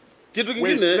 Kitu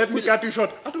kingine let me cut you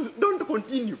short. Don't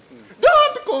continue.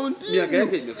 Miaka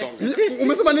yake imesonga.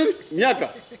 Umesema nini?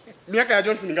 Miaka ya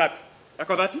Jones ni ngapi?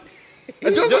 Ako 30?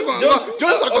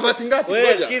 Jones ako 30 ngapi?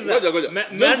 Ngoja.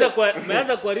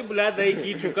 Mmeanza kuharibu ladha hii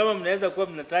kitu kama mnaweza kuwa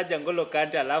mnataja Ngolo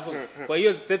Kante alafu kwa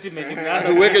hiyo statement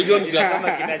mnaanza tuweke Jones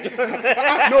kama kina Jones.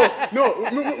 No,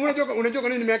 unajua kwa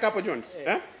nini nimeweka hapo Jones?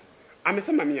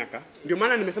 Amesema miaka. Ndio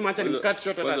maana nimesema acha nimcut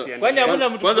short hata siende. Kwani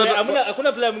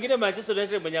hakuna player mwingine Manchester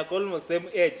United mwenye almost same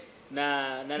age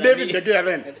na David De Gea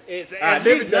then.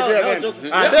 David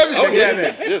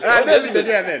De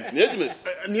Gea then.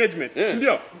 Ni age mate.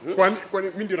 Ndio. Kwa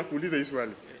mimi ndio nakuuliza hii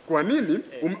swali. Kwa nini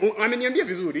ameniambia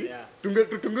vizuri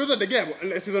tungeuza De Gea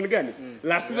season gani?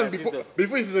 Last season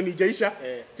before season ijaisha.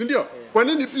 Si ndio? Kwa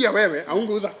nini pia wewe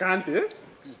haungeuza Kante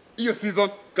hiyo season?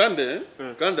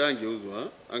 Kande angeuzwa.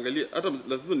 Angalia hata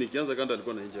la season ikianza Kande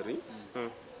alikuwa na injury.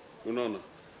 Unaona?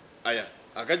 Aya,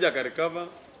 akaja akarecover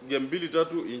game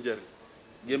 2-3 injury.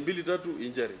 game mbili tatu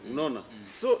injury, unaona?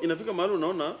 So inafika mahali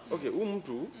unaona okay, huyu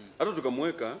mtu hata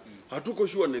tukamweka hatuko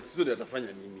sure next season atafanya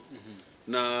nini.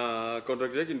 Na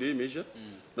contract yake ndio imeisha.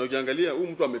 Na ukiangalia huyu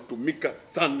mtu ametumika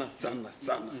sana.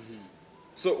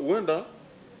 So huenda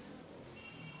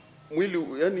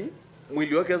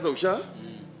mwili wake sasa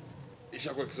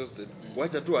ishakuwa exhausted.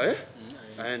 Wacha tu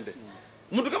aende.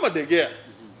 Mtu kama DEGEA.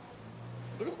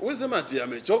 Wewe sema ati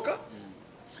amechoka.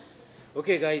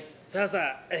 Okay guys,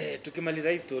 sasa tukimaliza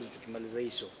hii story, tukimaliza hii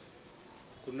show.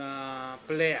 Kuna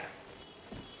player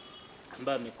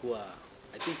ambaye amekuwa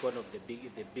I think one of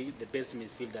the best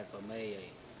midfielders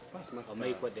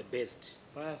amekuwa the best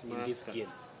in this game.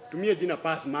 Tumia jina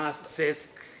pass master.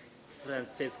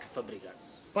 Francesc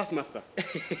Fabregas. Pass master.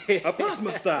 A pass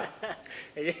master.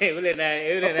 Yule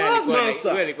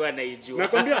alikuwa anaijua.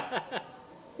 Nakwambia.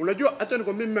 Unajua hata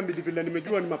nikwambia mimi midfielder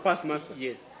nimejua ni pass master.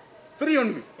 Yes. 3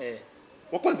 only.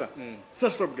 Wa kwanza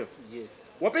Cesc Fabregas. Yes.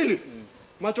 Wa pili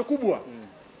macho kubwa.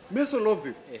 Mason loves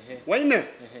it. Wa nne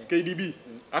KDB.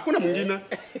 Hakuna mwingine.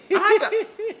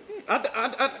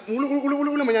 Hata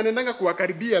ule mwenye anaendanga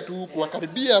kuwakaribia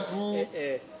tu.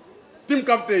 Team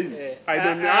captain. I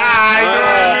don't know.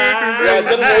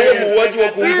 Wajana huyo muuaji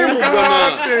wa kunguru bwana.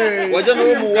 Wajana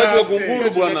huyo muuaji wa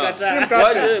kunguru bwana.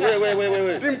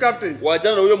 Team captain.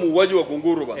 Wajana huyo muuaji wa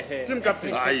kunguru bwana. Team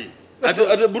captain. Ai.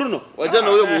 Ate Bruno, wajana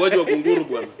huyo muuaji wa kunguru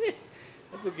bwana.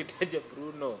 Sasa ukitaja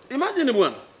Bruno. Imagine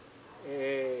bwana.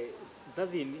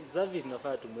 Xavi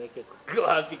nafaa tumweke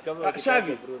wapi kama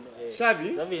Xavi Bruno?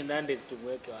 Xavi Hernandez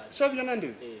tumweke wapi? Xavi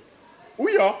Hernandez.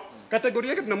 Huyo kategoria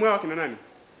yake tunamweka kina nani?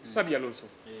 Xabi Alonso.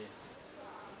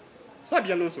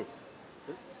 Xabi Alonso.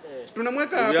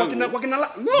 Tunamweka kwa kina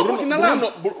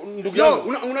Bruno, ndugu yangu.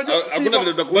 Unajua hakuna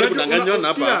vile tutakubali kudanganyana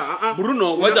hapa.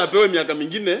 Bruno wacha apewe miaka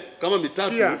mingine kama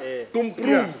mitatu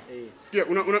tumprove. Sikia,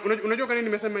 unajua kwa nini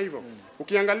nimesema hivyo?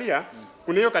 Ukiangalia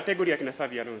kuna hiyo kategoria kina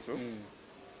Xabi Alonso.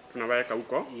 Tunaweka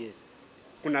huko. Yes.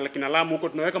 Kuna kina Lamu huko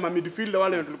tunaweka ma midfielder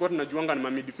wale tulikuwa tunajuanga ni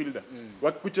ma midfielder.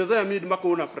 Wakikuchezea mid mpaka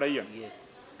unafurahia. Yes.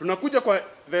 Tunakuja kwa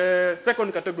the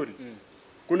second category.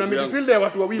 Kuna midfielder ya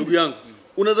watu wawili. Ndugu yangu.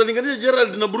 Unaweza linganisha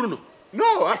Gerald na Bruno? No,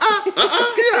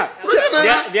 sikia.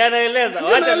 Ndio anaeleza.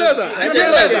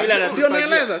 Ndio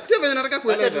naeleza. Sikia venye nataka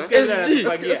kueleza.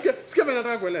 Sikia venye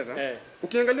nataka kueleza.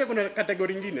 Ukiangalia kuna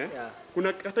category nyingine,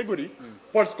 kuna category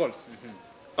Paul Scholes.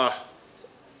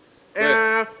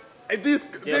 This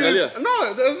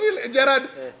Gerard,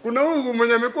 kuna huyu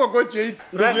mwenye amekuwa coach ya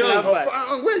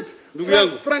ndugu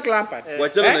yangu Frank Lampard.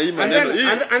 Wachana na hii maneno.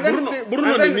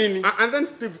 Bruno ni nini? And then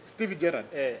Steve Gerrard.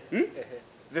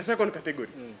 The second category.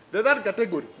 The third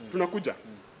category tunakuja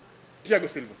Thiago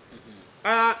Silva.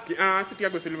 Si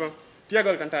Thiago Silva, Thiago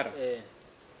Alcantara.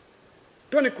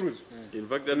 Toni Kroos. In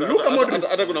fact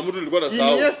hata kuna mtu alikuwa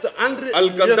anasahau. Iniesta,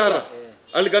 Alcantara.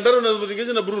 Alcantara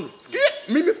unalinganisha na Bruno?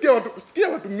 Sikia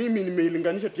watu mimi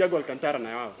nimeilinganisha Thiago Alcantara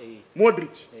na wao.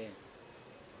 Modric.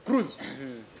 Kroos.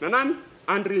 Na nani?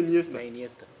 Andre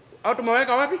Iniesta. Au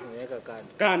tumeweka wapi? Tumeweka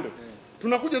kando.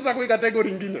 Tunakuja sasa kwa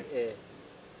category nyingine.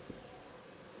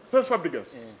 Cesc Fabregas.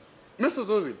 Mesut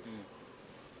Ozil.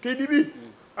 KDB.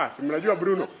 Si mnajua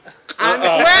Bruno. And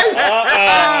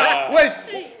wait.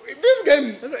 This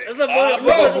game.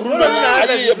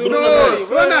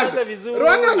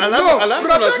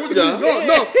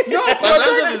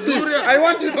 I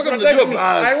want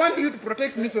you to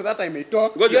protect me so that I may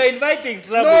talk. You are inviting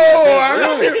trouble.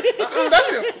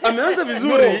 Ameanza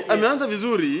vizuri.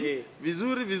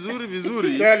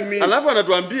 Alafu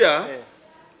anatuambia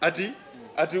ati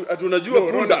unajua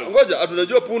punda. Ngoja,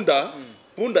 tunajua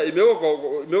punda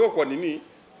imewekwa kwa nini?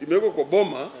 Imewekwa kwa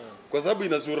boma kwa sababu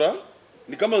ina sura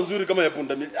ni kama nzuri kama ya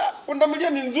pundamilia. Pundamilia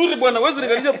ni nzuri bwana. Wewe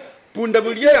unalinganisha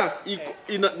pundamilia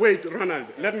ina. Wait, Ronald,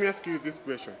 let me ask you this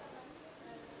question.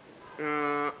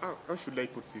 How should I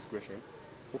put this question?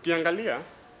 Ukiangalia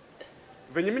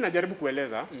venye mimi najaribu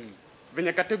kueleza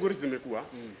venye categories zimekuwa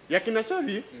ya kina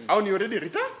Xavi au ni already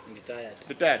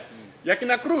retired. Ya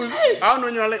kina Kroos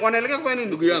au ni wanaelekea kwa nini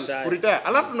ndugu yangu retire.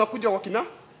 Alafu tunakuja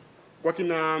kwa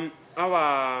kina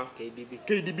hawa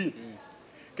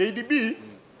KDB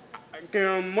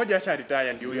mmoja asha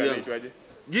retire ndio huyo anaitwaje?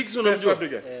 Giggs unamjua?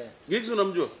 Giggs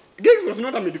unamjua? Giggs was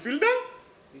not a midfielder.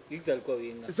 Giggs alikuwa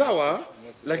winga. Sawa,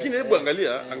 lakini hebu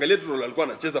angalia tu role alikuwa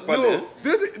anacheza pale. No,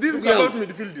 this is about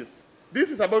midfielders. This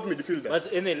is about midfielders.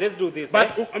 But anyway, let's do this. But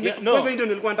kwanza ndio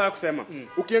nilikuwa nataka kusema.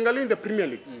 Ukiangalia in the Premier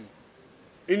League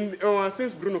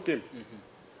since Bruno came.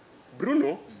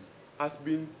 Bruno has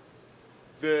been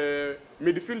the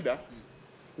midfielder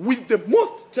with the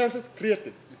most chances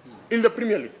created in the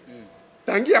Premier League.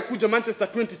 tangia kuja Manchester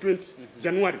 2020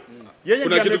 Januari. Yeye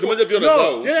kuna kitu kimoja pia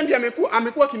unasahau. Yeye ndiye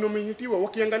amekuwa kinominatiwa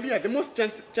wakiangalia the most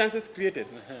chances created.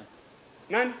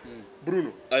 Nani?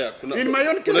 Bruno. Aya, in my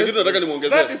own case, kuna kitu nataka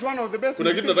nimuongezee. That is one of the best.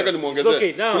 Kuna kitu nataka nimuongezee.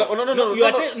 Okay, now.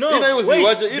 No.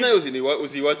 Ina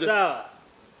usiwache. Sawa.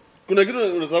 Kuna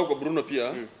kitu unasahau kwa Bruno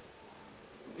pia.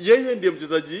 Yeye ndiye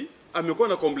mchezaji amekuwa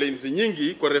na complaints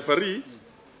nyingi kwa referee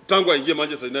tangu aingie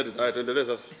Manchester United. Haya, tuendelee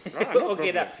sasa.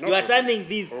 Okay, you are turning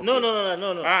this. Okay.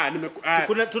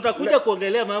 No. Tutakuja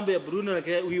kuongelea mambo ya Bruno na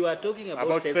we were talking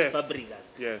about Cesc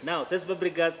Fabregas. Yes. Now, Cesc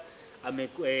Fabregas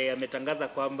ametangaza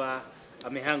kwamba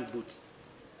amehang boots.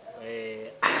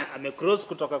 Amecross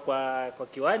kutoka kwa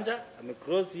kiwanja,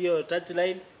 amecross hiyo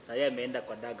touchline, sasa ameenda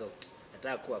kwa dugout.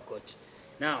 Nataka kuwa coach.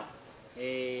 Now,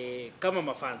 kama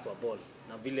mafans wa ball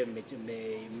na vile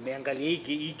mmeangalia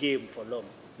hii game for long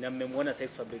na mmemwona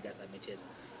Cesc Fabregas amecheza,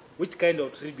 which kind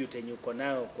of tribute uko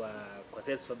nayo kwa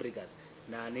Cesc Fabregas,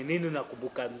 na ni nini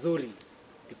unakumbuka nzuri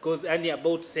because yani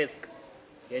about Cesc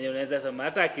yenye unaweza sema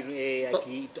hata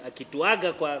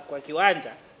akituaga kwa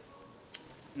kiwanja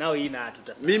nao hii na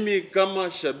tutasema. Mimi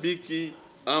kama shabiki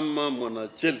ama mwana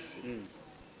Chelsea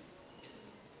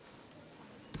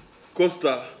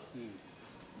Costa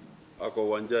ako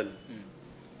uwanjani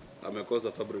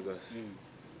amekosa Fabregas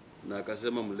na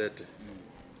akasema mlete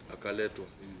akaletwa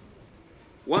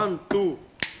 1-2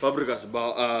 Fabregas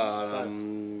bao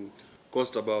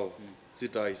Costa bao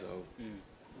sitaisahau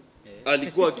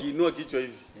alikuwa akiinua kichwa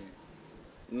hivi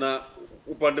na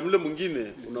upande mle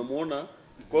mwingine unamuona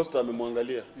Costa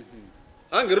amemwangalia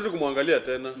angerudi kumwangalia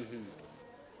tena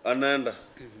anaenda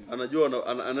anajua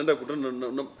anaenda kutana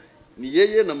ni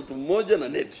yeye na mtu mmoja na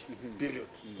neti period.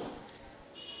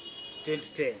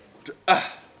 2010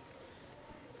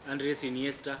 Andres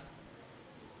Iniesta,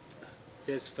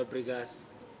 Cesc Fabregas,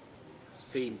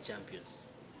 Spain champions.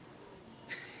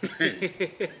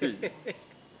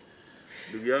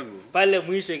 Ndugu yangu pale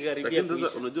mwisho ikaribia kuisha.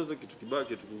 Sasa unajua kitu kibaya,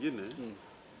 kitu kingine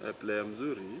player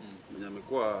mzuri mwenye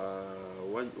amekuwa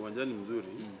uwanjani mzuri,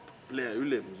 player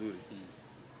yule mzuri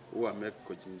huwa make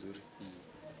coach mzuri.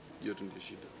 Hiyo tu ndio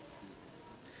shida.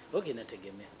 Okay,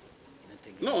 inategemea.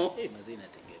 No. Mazee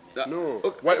inategemea. No.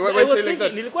 Okay. Why say like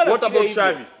that? What about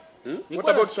Xavi? What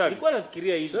about Xavi? Nilikuwa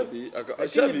nafikiria hivi.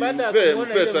 Xavi baada ya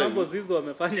kuona ile mambo Zizo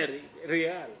wamefanya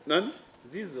Real. Nani?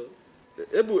 Zizo.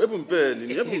 Hebu mpe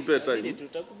nini? Hebu mpe time.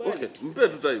 Okay, mpe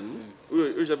tu time.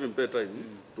 Huyo Xavi mpe time.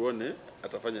 Tuone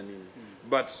atafanya nini.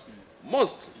 But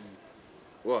most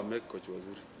make coach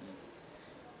wazuri.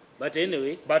 But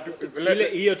anyway, ile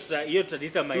hiyo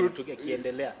tutadetermine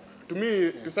tukiendelea. To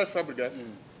me, to Cesc Fabregas.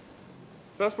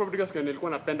 Cesc Fabregas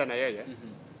nilikuwa napenda na yeye.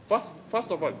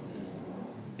 First of all,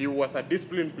 he was a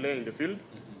disciplined player in the field.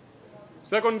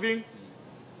 Second thing,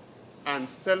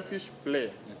 unselfish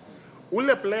player.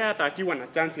 Ule player atakiwa na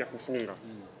chance ya kufunga.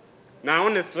 Na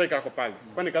aone striker ako pale.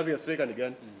 Kwani kazi ya striker ni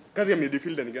gani? Kazi ya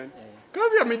midfielder ni gani?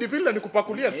 Kazi ya midfielder ni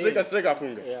kupakulia striker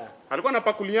afunge. Alikuwa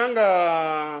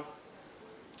anapakulianga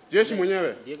jeshi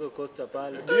mwenyewe. Diego Costa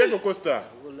pale. Diego Costa.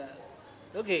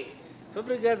 Okay,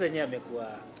 Fabregas yenyewe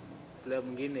amekuwa player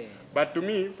mwingine. But to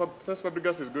me, Cesc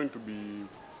Fabregas is going to be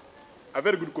a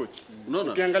very good coach.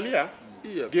 Ukiangalia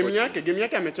game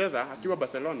yake amecheza akiwa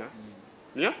Barcelona.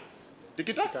 Ni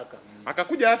tikitaka.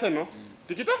 Akakuja Arsenal,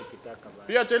 tikitaka.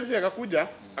 Pia Chelsea akakuja,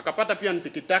 akapata pia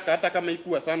tikitaka hata kama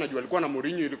ikuwa sana juu alikuwa na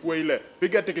Mourinho, ilikuwa ile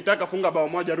piga tikitaka funga bao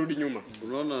moja rudi nyuma.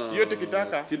 Unaona hiyo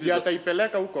tikitaka ndio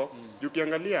ataipeleka huko.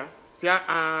 Ukiangalia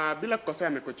bila kukosea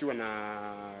amekochiwa na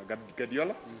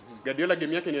Guardiola. Guardiola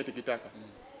game yake ni ya tikitaka.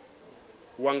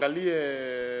 Uangalie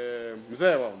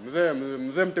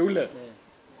mzee mteule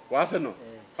wa Arsenal,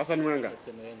 Arsene Wenger.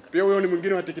 Pia huyo ni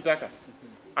mwingine wa tikitaka.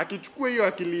 Akichukua hiyo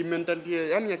akili mentality,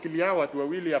 yani akili yao watu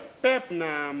wawili ya Pep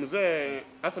na mzee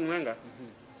Arsene Wenger,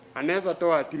 anaweza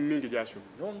toa timu mingi jasho.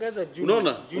 Ongeza juu.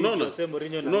 Unaona? Jose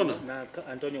Mourinho na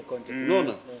Antonio Conte.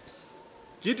 Unaona?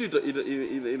 Kitu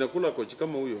inakula coach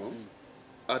kama huyo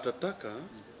atataka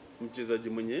mchezaji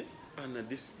mwenye ana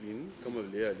discipline kama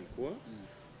vile alikuwa.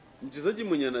 Mchezaji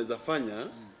mwenye anaweza fanya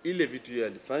ile vitu yeye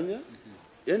alifanya.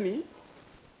 Yaani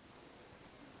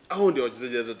hao ndio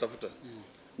wachezaji atatafuta.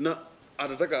 Na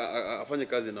atataka afanye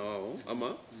kazi na wao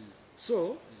ama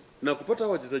so na kupata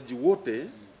wachezaji wote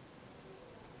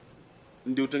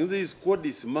ndio utengeneze hii squad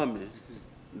isimame.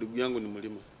 Ndugu yangu ni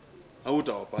mlima.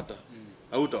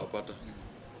 Hautawapata.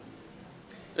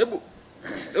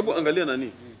 Hebu angalia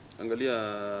nani?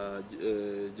 Angalia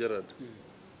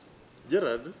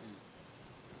Gerrard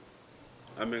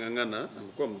amengangana,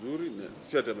 amekuwa mzuri,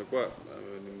 si ati amekuwa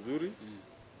ni mzuri.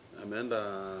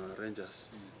 Ameenda Rangers.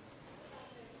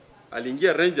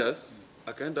 Aliingia Rangers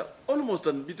akaenda almost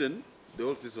unbeaten the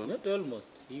whole season. Not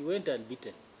almost. He went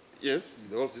unbeaten. Yes,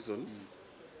 the whole season.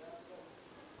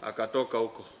 Akatoka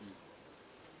huko.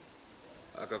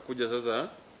 Akakuja sasa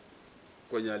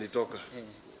kwenye alitoka.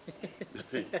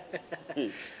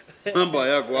 Mambo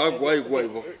yako hakuwahi kuwa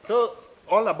hivyo. So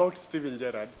all about Steven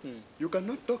Gerrard, you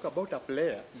cannot talk about a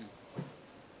player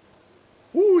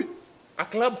who a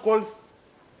club calls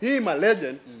him a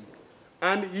legend,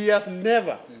 and he has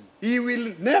never, he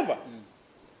will never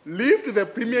lift the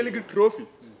Premier League trophy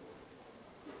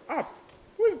up.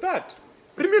 Who is that?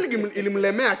 Premier League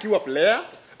ilimlemea akiwa player,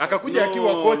 akakuja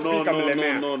akiwa coach pia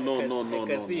ikamlemea. No. I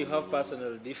can see you have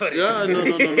personal differences. Yeah, no.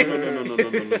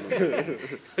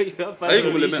 You have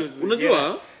personal issues.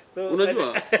 Unajua?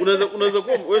 Unaweza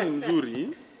kuwa wewe ni mzuri.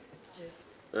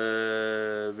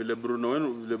 Vile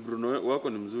Bruno wako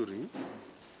ni mzuri.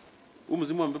 Huyu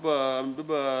mzimu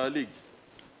ambeba league.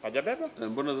 Hajabeba?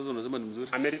 Mbona sasa unasema ni mzuri?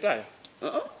 Ameretire.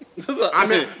 Sasa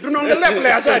tunaongelea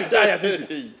player shari retire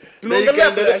sisi.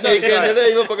 Tunaongelea player shari ikaendelea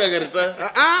hivyo mpaka retire.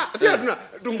 Sisi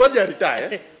tungoja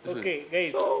retire. Okay,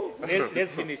 guys.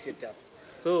 Let's finish it up.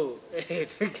 So,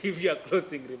 to give you a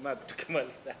closing remark to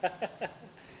Kamalisa.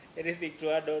 Anything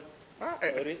to add on?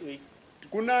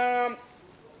 Kuna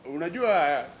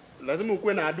unajua lazima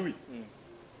ukuwe na adui.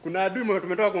 Kuna adui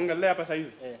tumetoka kuongelea hapa sasa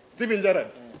hivi. Steven Gerrard.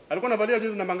 Alikuwa anavalia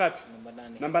jezi namba ngapi?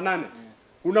 Namba 8.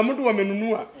 Kuna mtu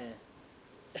amenunua.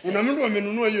 Kuna mtu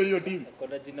amenunua hiyo timu.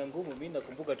 Kuna jina ngumu, mimi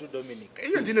nakumbuka tu Dominic.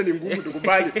 Hiyo jina ni ngumu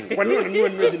tukubali. Kwa nini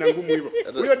wanunua jina ngumu hivyo?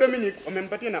 Huyo Dominic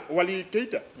wamempatia na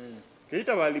Keita.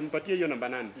 Keita walimpatia hiyo namba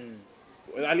 8.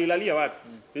 Alilalia wapi?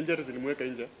 Injury zilimweka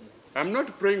nje. I'm not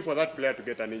praying for that player to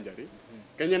get an injury.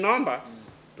 Kenya naomba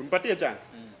tumpatie chance.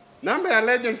 Namba ya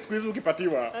legend siku hizi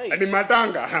ukipatiwa ni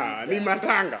matanga. Ni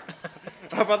matanga.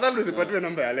 Afadhali usipatiwe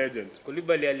namba ya legend.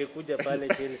 Koulibaly alikuja pale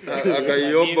Chelsea.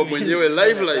 Akaiomba mwenyewe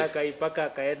live. Akaipaka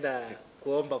akaenda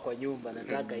kuomba kwa nyumba,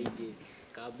 nataka hii jezi.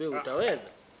 Kaambia utaweza.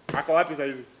 Ako wapi sasa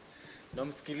hizi?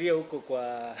 Namsikilia huko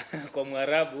kwa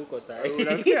Mwarabu huko sasa.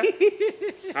 Unasikia?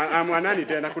 Mwanani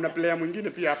tena kuna player mwingine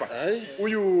pia hapa.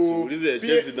 Huyu Uulize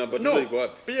Chelsea namba 9 iko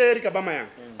wapi? Pia Eric Aubameyang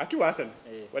akiwa Arsenal.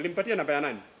 Walimpatia namba ya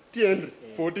nani? Thierry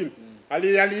 14.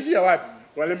 Aliishia wapi?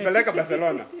 Walimpeleka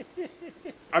Barcelona.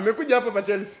 Amekuja hapa pa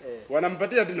Chelsea.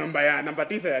 Wanampatia namba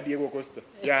 9 ya Diego Costa.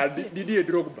 Ya Didier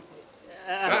Drogba.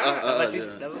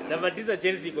 Namba 9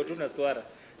 Chelsea iko tu na swara.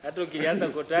 Hata ukianza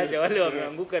kutaja wale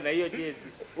wameanguka na hiyo jezi.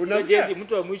 Hiyo jezi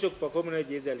mtu wa mwisho kuperform na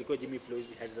jezi alikuwa Jimmy Floyd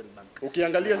Hazelbank.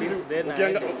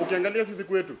 Ukiangalia sisi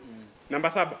kwetu namba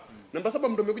 7. Namba 7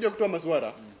 mtu amekuja kutoa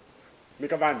maswara. Ni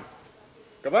Cavani.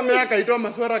 Cavani akaitoa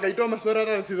maswara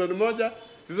hata season moja.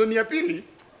 Season ya pili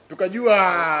tukajua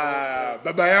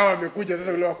baba yao amekuja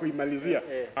sasa ule wa kuimalizia.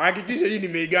 Hakikisha hii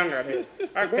nimeiganga kabisa.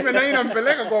 Kumbe na hii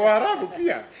nampeleka kwa Waarabu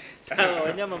pia. Sawa,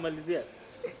 Wanyama malizia.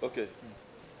 Okay.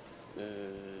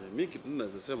 Mimi kitu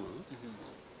naweza sema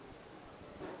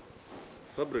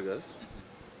Fabregas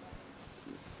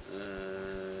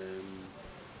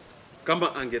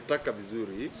kama angetaka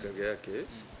vizuri kage yake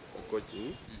kwa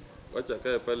coaching, wacha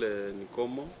akae pale ni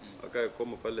Como, akae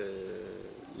Como pale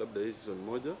labda hii season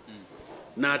moja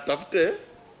na atafute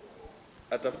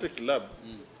club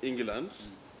England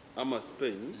ama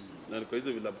Spain na kwa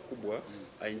hizo vilabu kubwa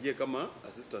aingie kama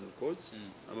assistant coach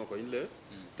ama kwa ile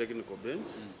technical bench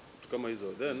kama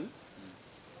hizo, then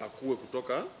akuwe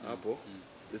kutoka hapo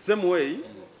the same way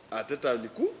Ateta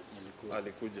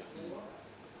alikuja.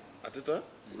 Ateta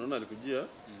unaona alikujia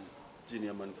chini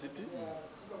ya Man City,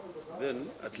 then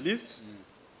at least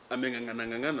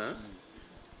amengangana.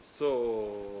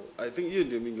 So I think hiyo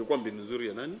ndio ingekuwa mbinu nzuri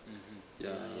ya nani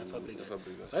ya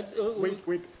Fabregas.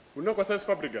 Wait, unako sasa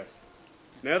Fabregas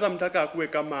naweza mtaka akuwe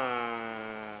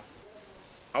kama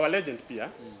our legend pia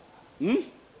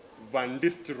Van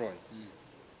Nistelrooy.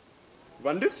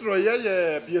 Van Nistelrooy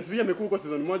yeye PSV amekuwa kwa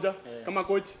season moja kama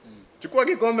coach. Chukua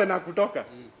kikombe na kutoka.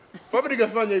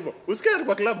 Fabregas fanya hivyo. Usikae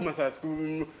kwa club masaa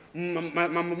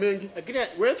mambo mengi.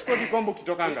 Wewe chukua kikombe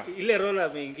ukitokanga. Ile role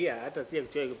ameingia hata si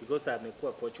actually because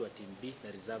amekuwa coach wa team B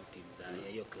na reserve team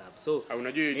za hiyo club. So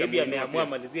maybe ameamua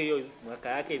malizie hiyo mwaka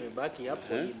yake imebaki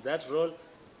hapo in that role,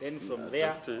 then from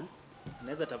there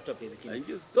anaweza tafuta pesa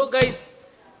kingine. So guys,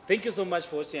 thank you so much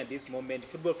for watching at this moment.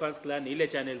 Football Fans Clan ile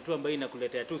channel tu ambayo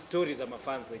inakuletea tu stories za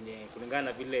mafans wenye kulingana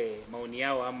na vile maoni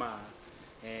yao ama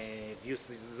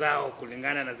views zao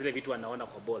kulingana na zile vitu wanaona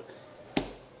kwa ball.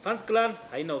 Fans Clan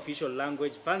haina official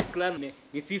language. Fans Clan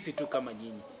ni sisi tu kama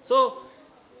nyinyi. So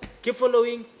keep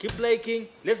following, keep liking.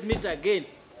 Let's meet again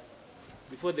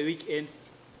before the week ends.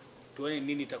 Tuone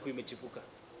nini itakuwa imechipuka.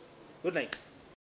 Good night.